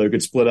special, so they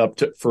could split up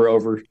for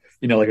over,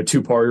 like a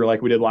 2-parter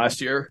like we did last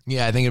year.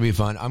 Yeah, I think it'd be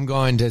fun. I'm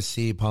going to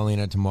see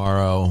Paulina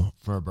tomorrow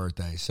for her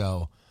birthday,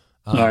 so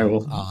all right,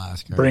 well, I'll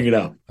ask her. Bring it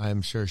up.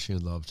 I'm sure she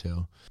would love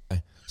to.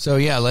 So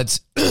yeah, let's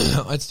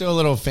do a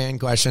little fan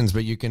questions,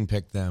 but you can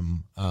pick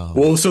them.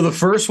 Well, so the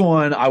first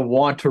one I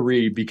want to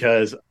read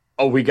because.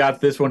 Oh, we got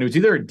this one. It was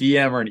either a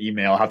DM or an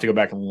email. I'll have to go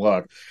back and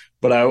look.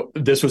 But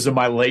this was in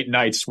my late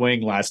night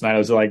swing last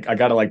night. I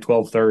got it like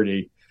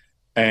 12:30,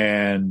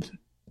 and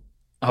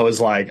I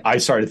was like, I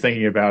started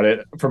thinking about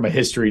it from a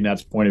history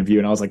nuts point of view,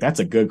 and I was like,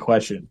 that's a good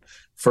question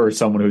for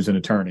someone who's an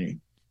attorney.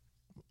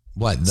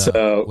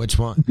 Which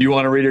one? Do you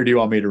want to read it or do you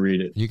want me to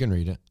read it? You can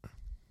read it.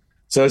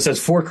 So it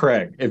says, for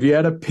Craig, if you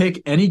had to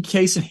pick any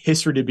case in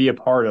history to be a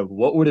part of,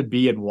 what would it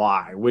be and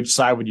why? Which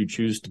side would you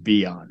choose to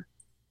be on?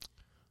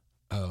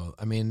 Oh,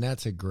 I mean,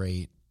 that's a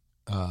great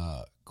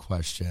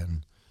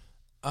question.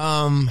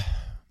 I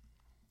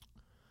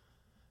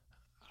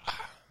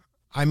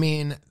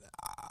mean,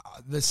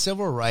 the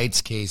civil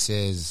rights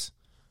cases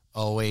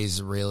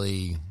always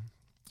really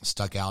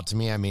stuck out to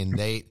me. I mean,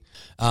 they,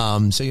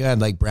 so you had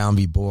like Brown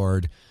v.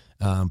 Board,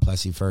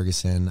 Plessy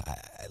Ferguson,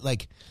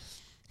 like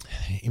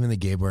even the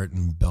Gaybert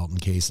and Belton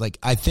case. Like,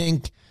 I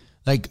think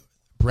like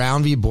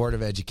Brown v. Board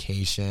of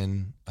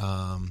Education.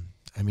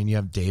 I mean, you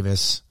have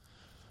Davis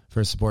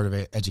for support of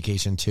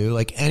education too.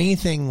 Like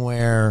anything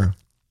where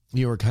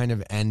you were kind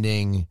of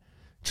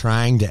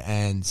trying to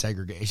end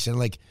segregation.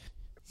 Like,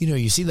 you know,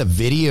 you see the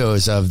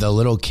videos of the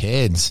little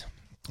kids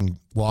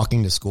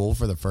walking to school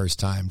for the first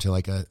time to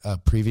like a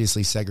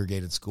previously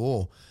segregated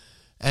school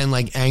and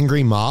like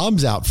angry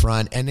mobs out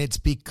front. And it's,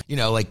 you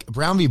know, like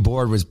Brown v.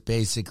 Board was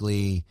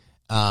basically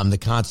the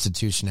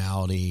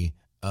constitutionality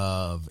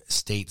of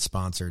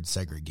state-sponsored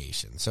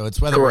segregation. So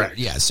it's whether, correct.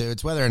 Yeah, so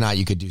it's whether or not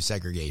you could do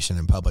segregation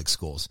in public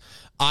schools.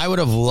 I would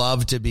have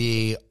loved to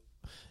be,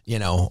 you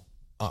know,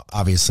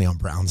 obviously on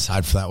Brown's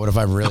side for that. What if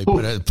I really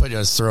put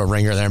us through a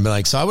ringer there and be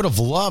like, so I would have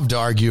loved to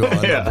argue on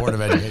the Board of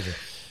Education.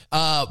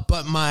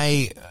 But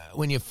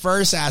when you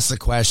first asked the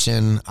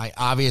question, I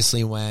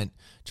obviously went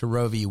to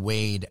Roe v.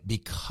 Wade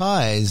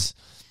because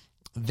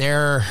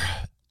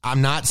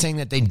I'm not saying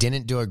that they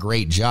didn't do a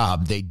great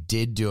job. They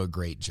did do a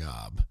great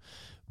job.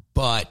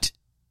 But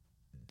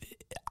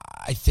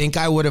I think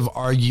I would have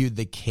argued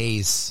the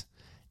case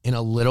in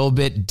a little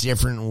bit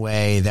different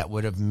way that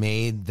would have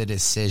made the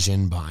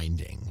decision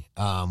binding,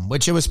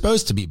 which it was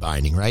supposed to be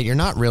binding, right? You're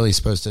not really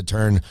supposed to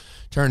turn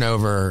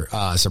over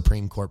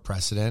Supreme Court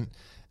precedent.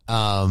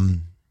 But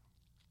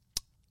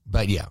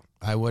yeah,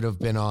 I would have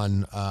been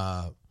on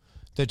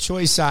the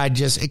choice side.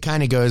 Just it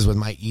kind of goes with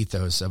my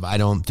ethos of I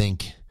don't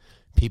think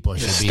people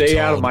should stay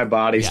out of my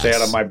body, yes. Stay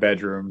out of my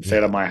bedroom, stay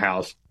out of my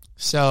house.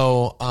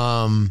 So,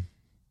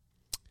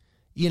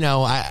 you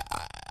know,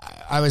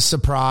 I was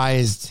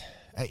surprised.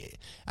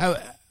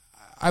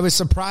 I was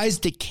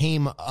surprised it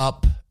came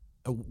up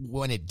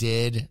when it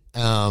did.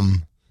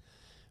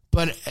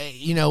 But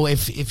you know,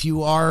 if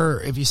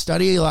you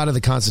study a lot of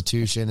the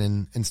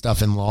Constitution and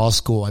stuff in law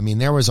school, I mean,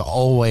 there was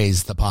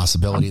always the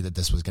possibility that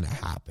this was going to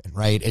happen,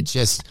 right? It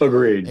just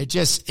agreed.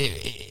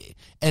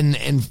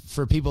 And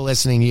for people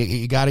listening,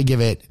 you got to give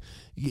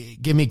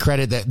me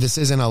credit that this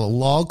isn't a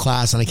law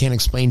class and I can't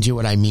explain to you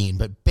what I mean,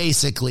 but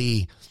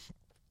basically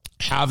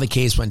how the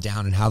case went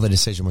down and how the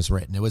decision was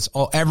written. It was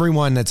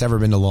everyone that's ever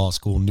been to law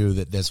school knew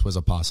that this was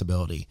a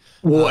possibility.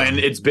 Well, and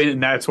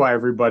that's why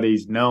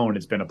everybody's known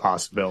it's been a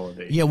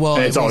possibility. Yeah, well,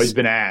 and it's always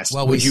been asked.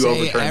 Well, would you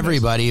overturn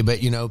everybody, this?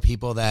 But you know,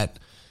 people that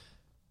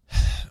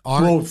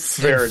aren't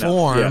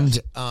informed,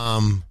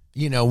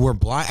 you know, were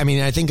blind. I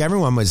mean, I think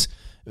everyone was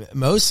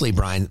mostly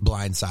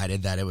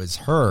blindsided that it was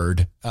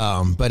heard.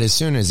 But as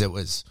soon as it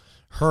was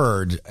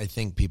heard, I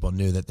think people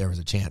knew that there was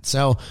a chance.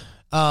 So,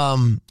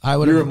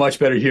 You're a much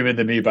better human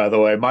than me, by the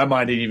way. My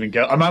mind didn't even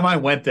go. My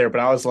mind went there,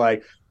 but I was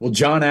like, well,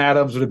 John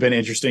Adams would have been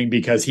interesting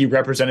because he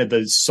represented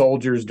the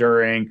soldiers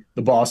during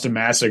the Boston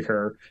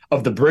Massacre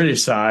of the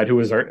British side,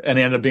 and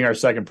ended up being our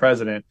second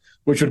president,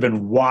 which would have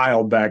been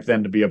wild back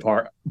then to be a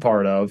part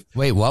of.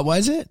 Wait, what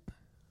was it?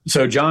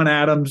 So John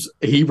Adams,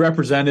 he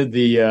represented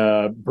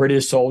the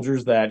British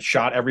soldiers that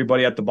shot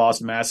everybody at the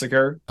Boston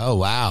Massacre. Oh,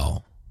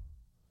 wow.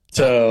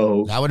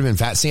 So that would have been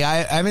fast. See,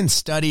 I haven't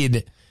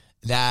studied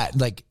that.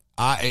 Like,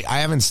 I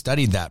haven't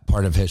studied that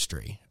part of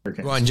history.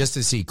 Okay. Well, and just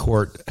to see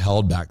court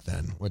held back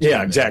then.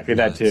 Yeah, exactly.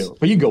 That too.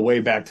 But you go way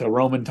back to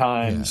Roman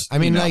times. Yeah. I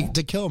mean, like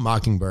To Kill a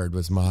Mockingbird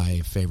was my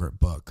favorite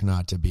book,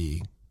 not to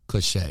be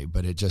cliche,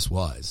 but it just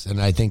was.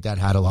 And I think that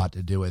had a lot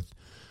to do with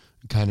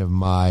kind of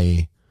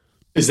my...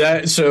 Is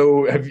that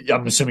so?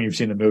 I'm assuming you've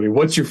seen the movie.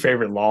 What's your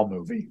favorite law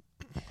movie?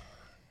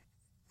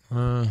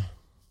 I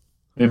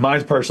mean,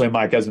 mine's personally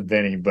My Cousin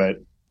Vinny,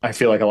 but I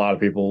feel like a lot of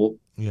people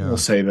will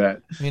say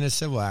that. I mean, a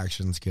civil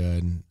action's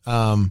good.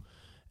 I'd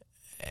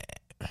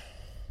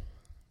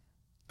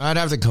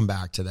have to come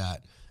back to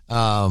that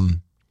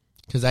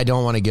because I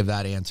don't want to give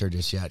that answer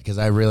just yet because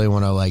I really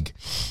want to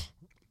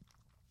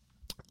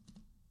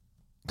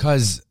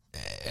because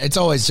it's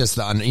always just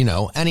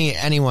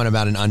anyone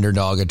about an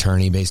underdog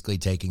attorney basically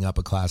taking up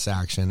a class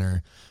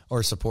action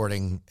or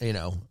supporting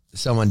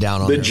someone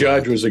down on The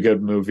Judge was a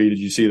good movie. Did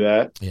you see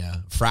that? Yeah.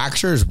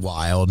 Fracture's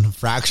wild.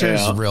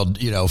 Fracture's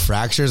real,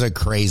 Fracture's a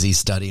crazy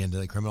study into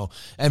the criminal.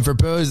 And for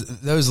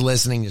those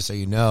listening, just so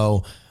you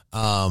know,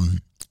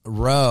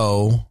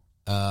 Roe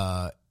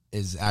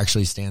is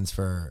actually stands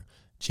for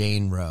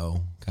Jane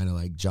Roe, kind of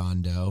like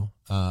John Doe.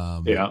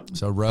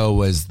 So Roe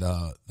was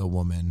the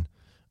woman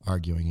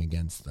arguing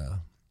against the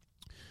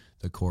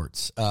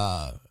courts.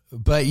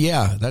 But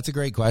yeah, that's a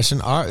great question.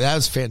 That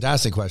was a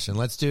fantastic question.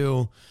 Let's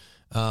do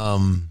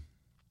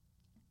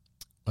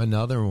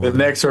another one. The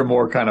next are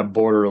more kind of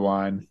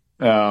borderline,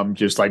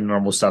 just like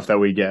normal stuff that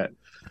we get.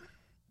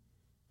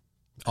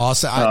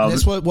 Also,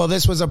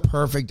 this was a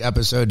perfect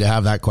episode to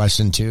have that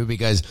question too,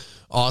 because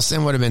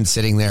Austin would have been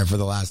sitting there for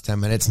the last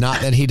 10 minutes.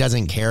 Not that he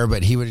doesn't care,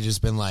 but he would have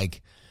just been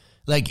like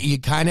you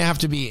kind of have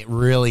to be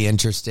really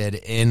interested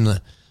in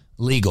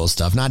legal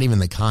stuff, not even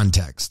the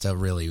context to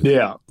really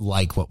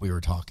like what we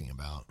were talking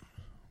about.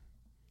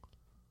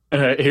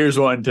 Here's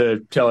one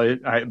to tell you.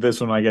 This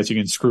one, I guess you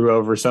can screw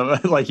over some,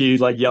 like you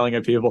like yelling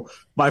at people.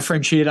 My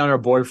friend cheated on her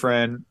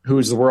boyfriend, who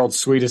is the world's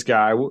sweetest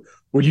guy.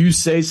 Would you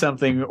say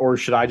something, or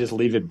should I just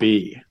leave it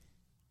be?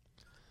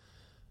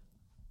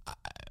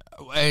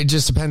 It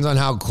just depends on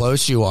how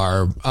close you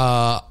are.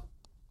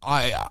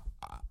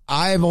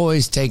 I've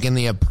always taken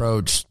the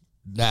approach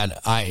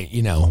that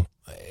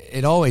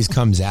it always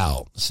comes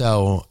out.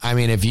 So, I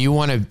mean, if you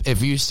want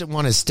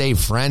to stay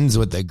friends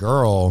with the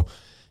girl,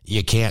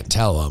 you can't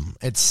tell them.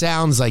 It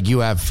sounds like you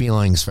have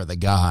feelings for the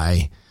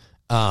guy,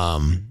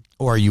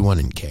 or you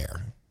wouldn't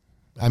care.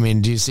 I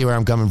mean, do you see where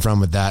I'm coming from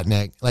with that,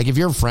 Nick? Like, if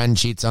your friend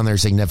cheats on their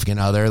significant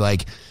other,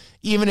 like,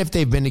 even if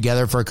they've been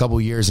together for a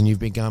couple years and you've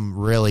become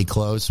really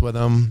close with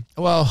them,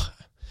 well,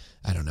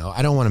 I don't know.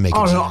 I don't want to make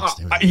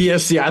it.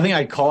 Yes, I think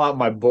I'd call out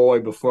my boy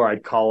before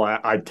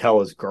I'd tell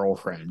his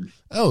girlfriend.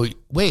 Oh,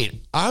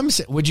 wait.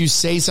 Would you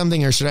say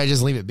something, or should I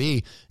just leave it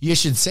be? You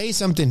should say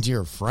something to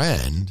your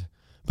friend,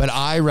 but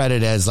I read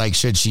it as, like,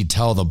 should she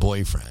tell the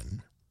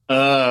boyfriend?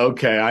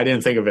 Okay. I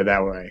didn't think of it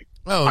that way.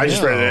 I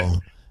just read it.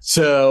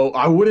 So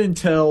I wouldn't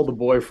tell the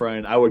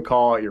boyfriend. I would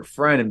call out your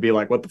friend and be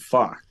like, what the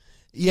fuck?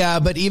 Yeah,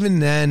 but even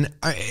then,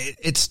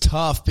 it's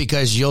tough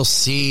because you'll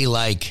see,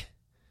 like,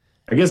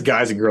 I guess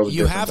guys and girls,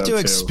 you have to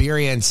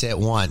experience it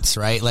once,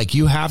 right? Like,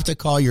 you have to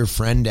call your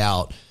friend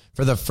out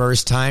for the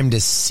first time to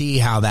see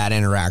how that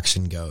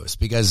interaction goes,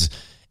 because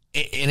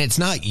and it's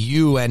not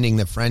you ending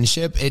the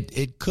friendship.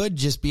 It could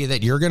just be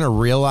that you're going to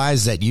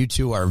realize that you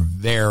two are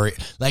very,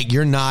 like,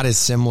 you're not as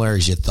similar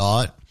as you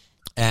thought.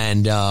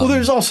 And well,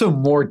 there's also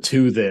more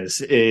to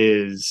this.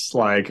 Is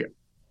like,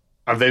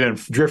 have they been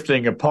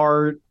drifting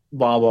apart?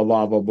 Blah blah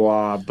blah blah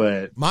blah.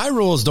 But my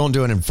rules don't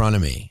do it in front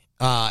of me,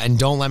 and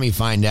don't let me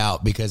find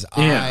out, because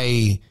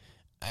I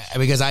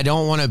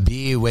don't want to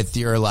be with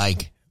your,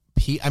 like.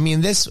 I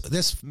mean,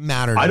 this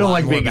mattered. I don't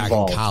like being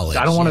involved in college.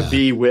 I don't want to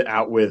be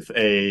out with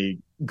a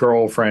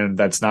girlfriend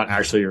that's not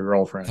actually your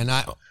girlfriend. And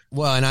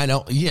I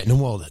don't. Yeah,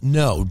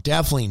 no,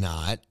 definitely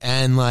not.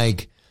 And,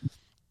 like,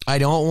 I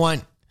don't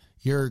want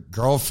your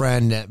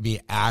girlfriend to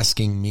be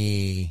asking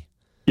me.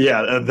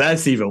 Yeah,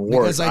 that's even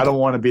worse. Like, I don't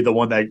want to be the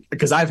one that,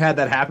 because I've had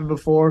that happen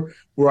before,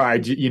 where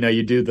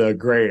you do the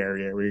gray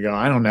area where you go,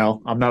 I don't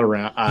know, I'm not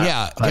around.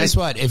 Guess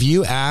what? If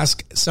you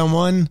ask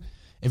someone,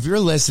 if you're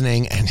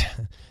listening, and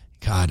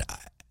God,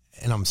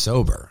 and I'm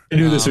sober,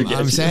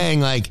 I'm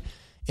saying, like,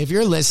 if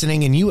you're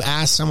listening and you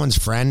ask someone's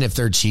friend if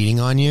they're cheating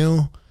on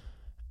you,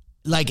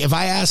 like, if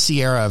I asked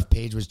Sierra if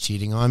Paige was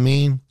cheating on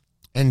me,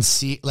 and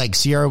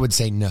Sierra would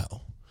say no.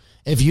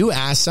 If you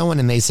ask someone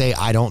and they say,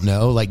 I don't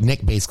know, like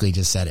Nick basically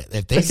just said it.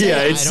 If they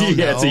say, it's a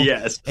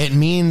yes. It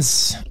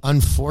means,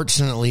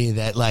 unfortunately,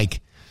 that,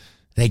 like,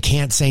 they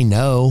can't say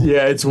no.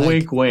 Yeah, it's like,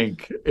 wink,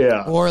 wink.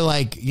 Yeah. Or,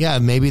 like, yeah,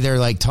 maybe they're,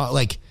 like,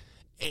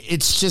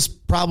 it's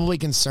just probably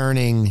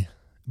concerning.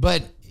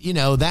 But,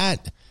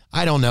 that,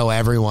 I don't know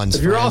everyone's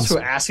If you're friends. also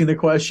asking the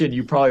question,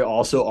 you probably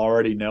also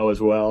already know as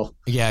well.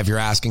 Yeah, if you're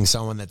asking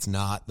someone that's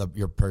not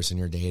your person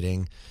you're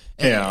dating.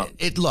 Yeah.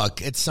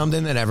 It's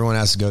something that everyone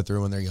has to go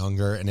through when they're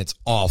younger, and it's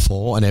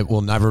awful, and it will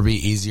never be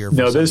easier.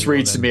 No, this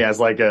reads to me as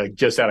like a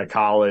just out of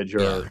college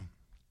or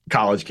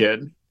college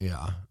kid.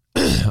 Yeah.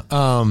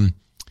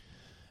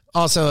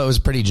 Also, it was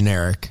pretty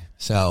generic,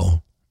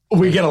 so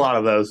we get a lot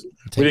of those.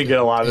 We didn't get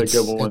a lot of the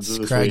good ones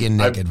this Craig week. And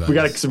Nick advice. We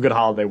got some good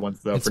holiday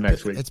ones though for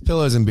next week. It's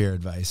pillows and beer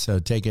advice, so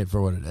take it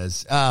for what it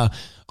is.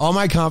 All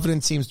my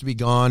confidence seems to be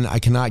gone. I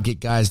cannot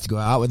get guys to go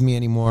out with me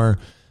anymore.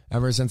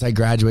 Ever since I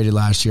graduated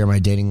last year, my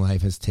dating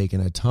life has taken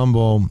a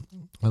tumble.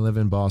 I live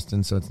in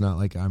Boston, so it's not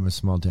like I'm a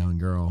small town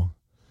girl.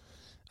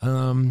 I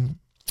kind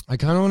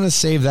of want to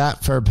save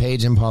that for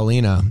Paige and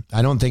Paulina.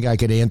 I don't think I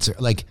could answer.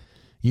 Like,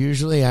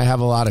 usually I have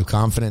a lot of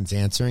confidence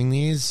answering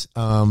these,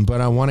 but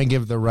I want to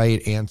give the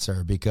right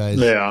answer because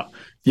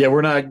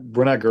we're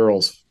not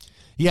girls.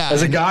 Yeah,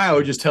 as a guy, I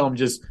would just tell them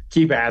just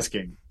keep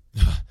asking.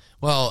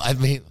 Well, I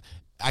mean,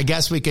 I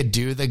guess we could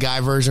do the guy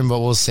version, but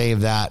we'll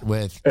save that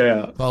with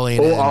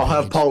Paulina. Well, I'll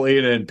have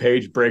Paulina and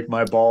Paige break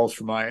my balls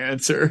for my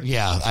answer.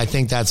 Yeah, I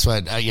think that's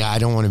what. I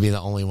don't want to be the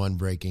only one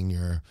breaking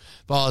your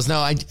balls. No,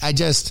 I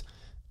just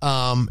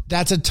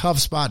that's a tough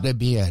spot to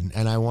be in,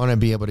 and I want to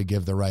be able to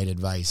give the right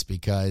advice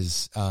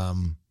because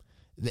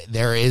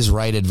there is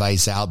right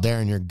advice out there,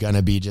 and you're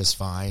gonna be just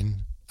fine.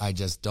 I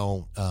just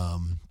don't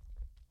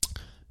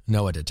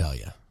know what to tell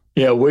you.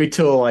 Yeah, wait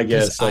till I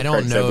guess. I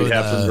don't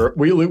know.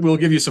 We'll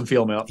give you some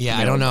feel mail. Yeah,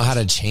 I don't know how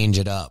to change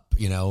it up.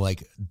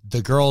 Like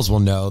the girls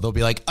will know. They'll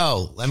be like,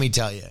 "Oh, let me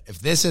tell you. If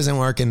this isn't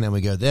working, then we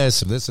go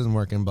this. If this isn't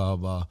working, blah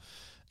blah."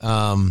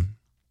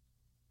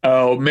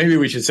 Oh, maybe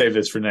we should save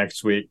this for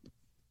next week.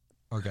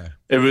 Okay.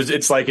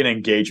 It's like an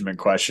engagement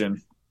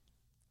question.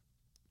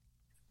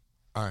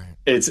 All right.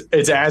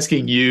 It's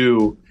asking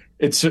you.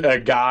 It's a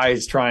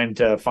guy's trying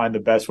to find the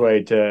best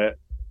way to,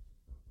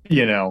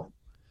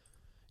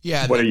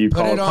 Yeah, what do you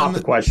call it? Pop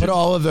the question. Put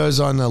all of those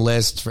on the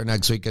list for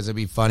next week because it'd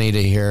be funny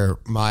to hear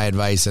my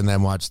advice and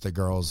then watch the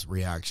girls'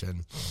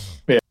 reaction.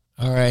 Yeah.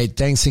 All right.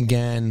 Thanks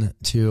again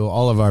to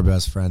all of our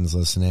best friends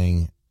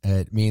listening.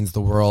 It means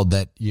the world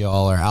that you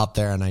all are out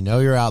there, and I know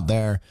you're out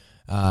there.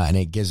 And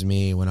it gives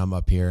me, when I'm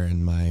up here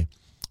in my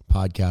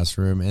podcast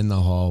room in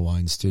the Hall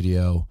Wine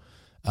Studio,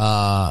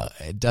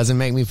 it doesn't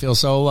make me feel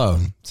so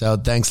alone. So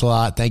thanks a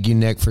lot. Thank you,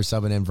 Nick, for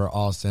subbing in for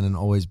Austin and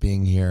always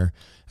being here.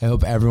 I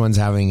hope everyone's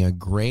having a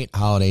great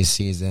holiday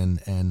season,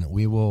 and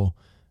we will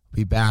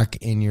be back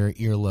in your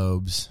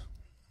earlobes.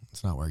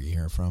 It's not where you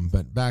hear from,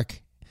 but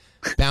back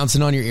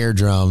bouncing on your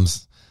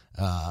eardrums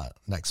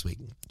next week.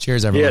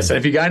 Cheers, everyone. Yes, and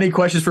if you got any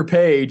questions for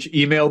Paige,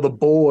 email the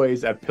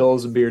boys at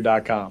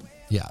pillowsandbeer.com.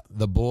 Yeah,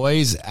 the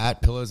boys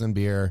at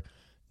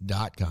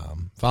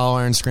pillowsandbeer.com. Follow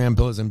our Instagram,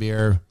 Pillows and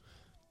Beer.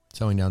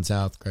 Sewing Down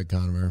South, Greg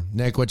Conover.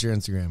 Nick, what's your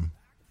Instagram?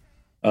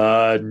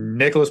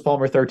 Nicholas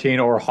Palmer 13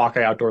 or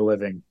Hawkeye Outdoor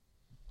Living.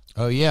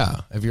 Oh,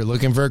 yeah. If you're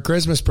looking for a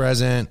Christmas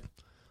present,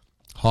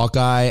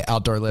 Hawkeye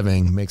Outdoor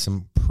Living makes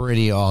some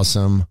pretty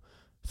awesome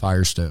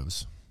fire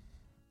stoves.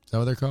 Is that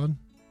what they're called?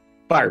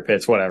 Fire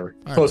pits, whatever.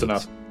 Fire Close pits.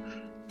 enough.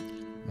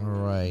 All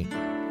right.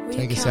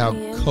 Take us out,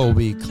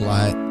 Colby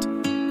Collette.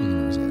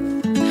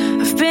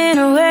 I've been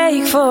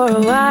awake for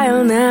a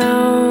while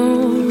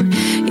now.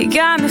 You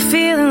got me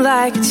feeling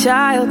like a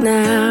child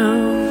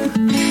now.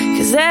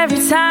 'Cause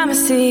every time I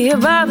see your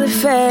bubbly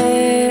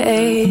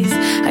face,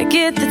 I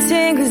get the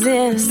tingles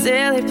in a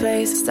silly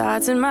place. It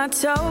starts in my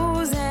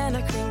toes and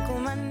I crinkle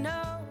my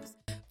nose.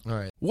 All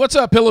right. What's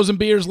up, Pillows and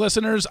Beers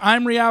listeners?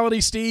 I'm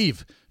Reality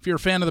Steve. If you're a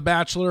fan of The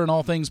Bachelor and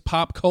all things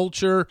pop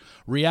culture,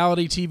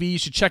 reality TV, you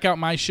should check out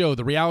my show,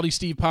 The Reality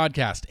Steve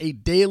Podcast, a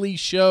daily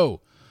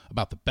show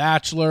about The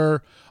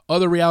Bachelor,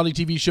 other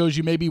reality TV shows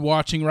you may be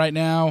watching right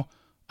now.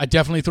 I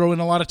definitely throw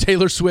in a lot of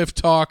Taylor Swift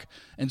talk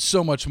and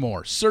so much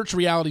more. Search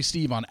Reality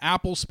Steve on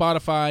Apple,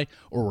 Spotify,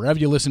 or wherever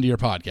you listen to your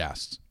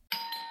podcasts.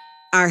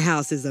 Our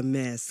house is a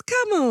mess.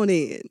 Come on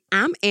in.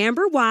 I'm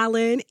Amber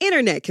Wallen,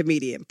 internet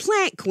comedian,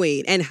 plant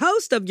queen, and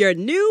host of your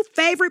new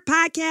favorite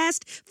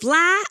podcast,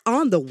 Fly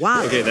on the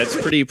Wall. Okay, that's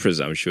pretty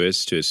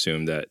presumptuous to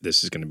assume that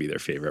this is going to be their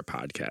favorite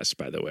podcast,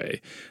 by the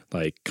way.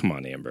 Like, come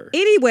on, Amber.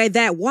 Anyway,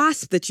 that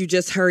wasp that you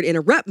just heard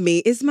interrupt me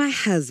is my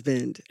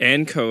husband.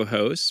 And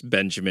co-host,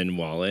 Benjamin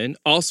Wallen,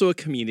 also a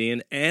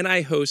comedian, and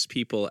I host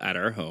people at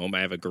our home. I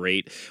have a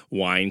great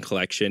wine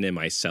collection in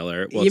my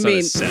cellar. Well, You mean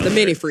it's not a cellar. the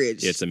mini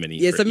fridge? Yeah, it's a mini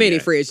It's a mini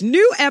fridge.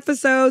 New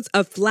episodes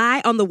of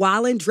Fly on the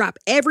Wallen drop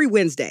every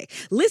Wednesday.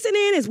 Listen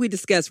in as we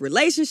discuss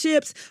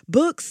relationships,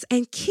 books,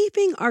 and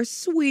keeping our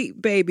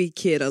sweet baby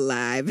kid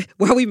alive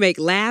while we make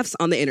laughs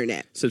on the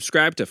internet.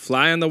 Subscribe to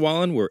Fly on the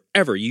Wallen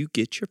wherever you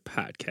get your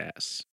podcasts.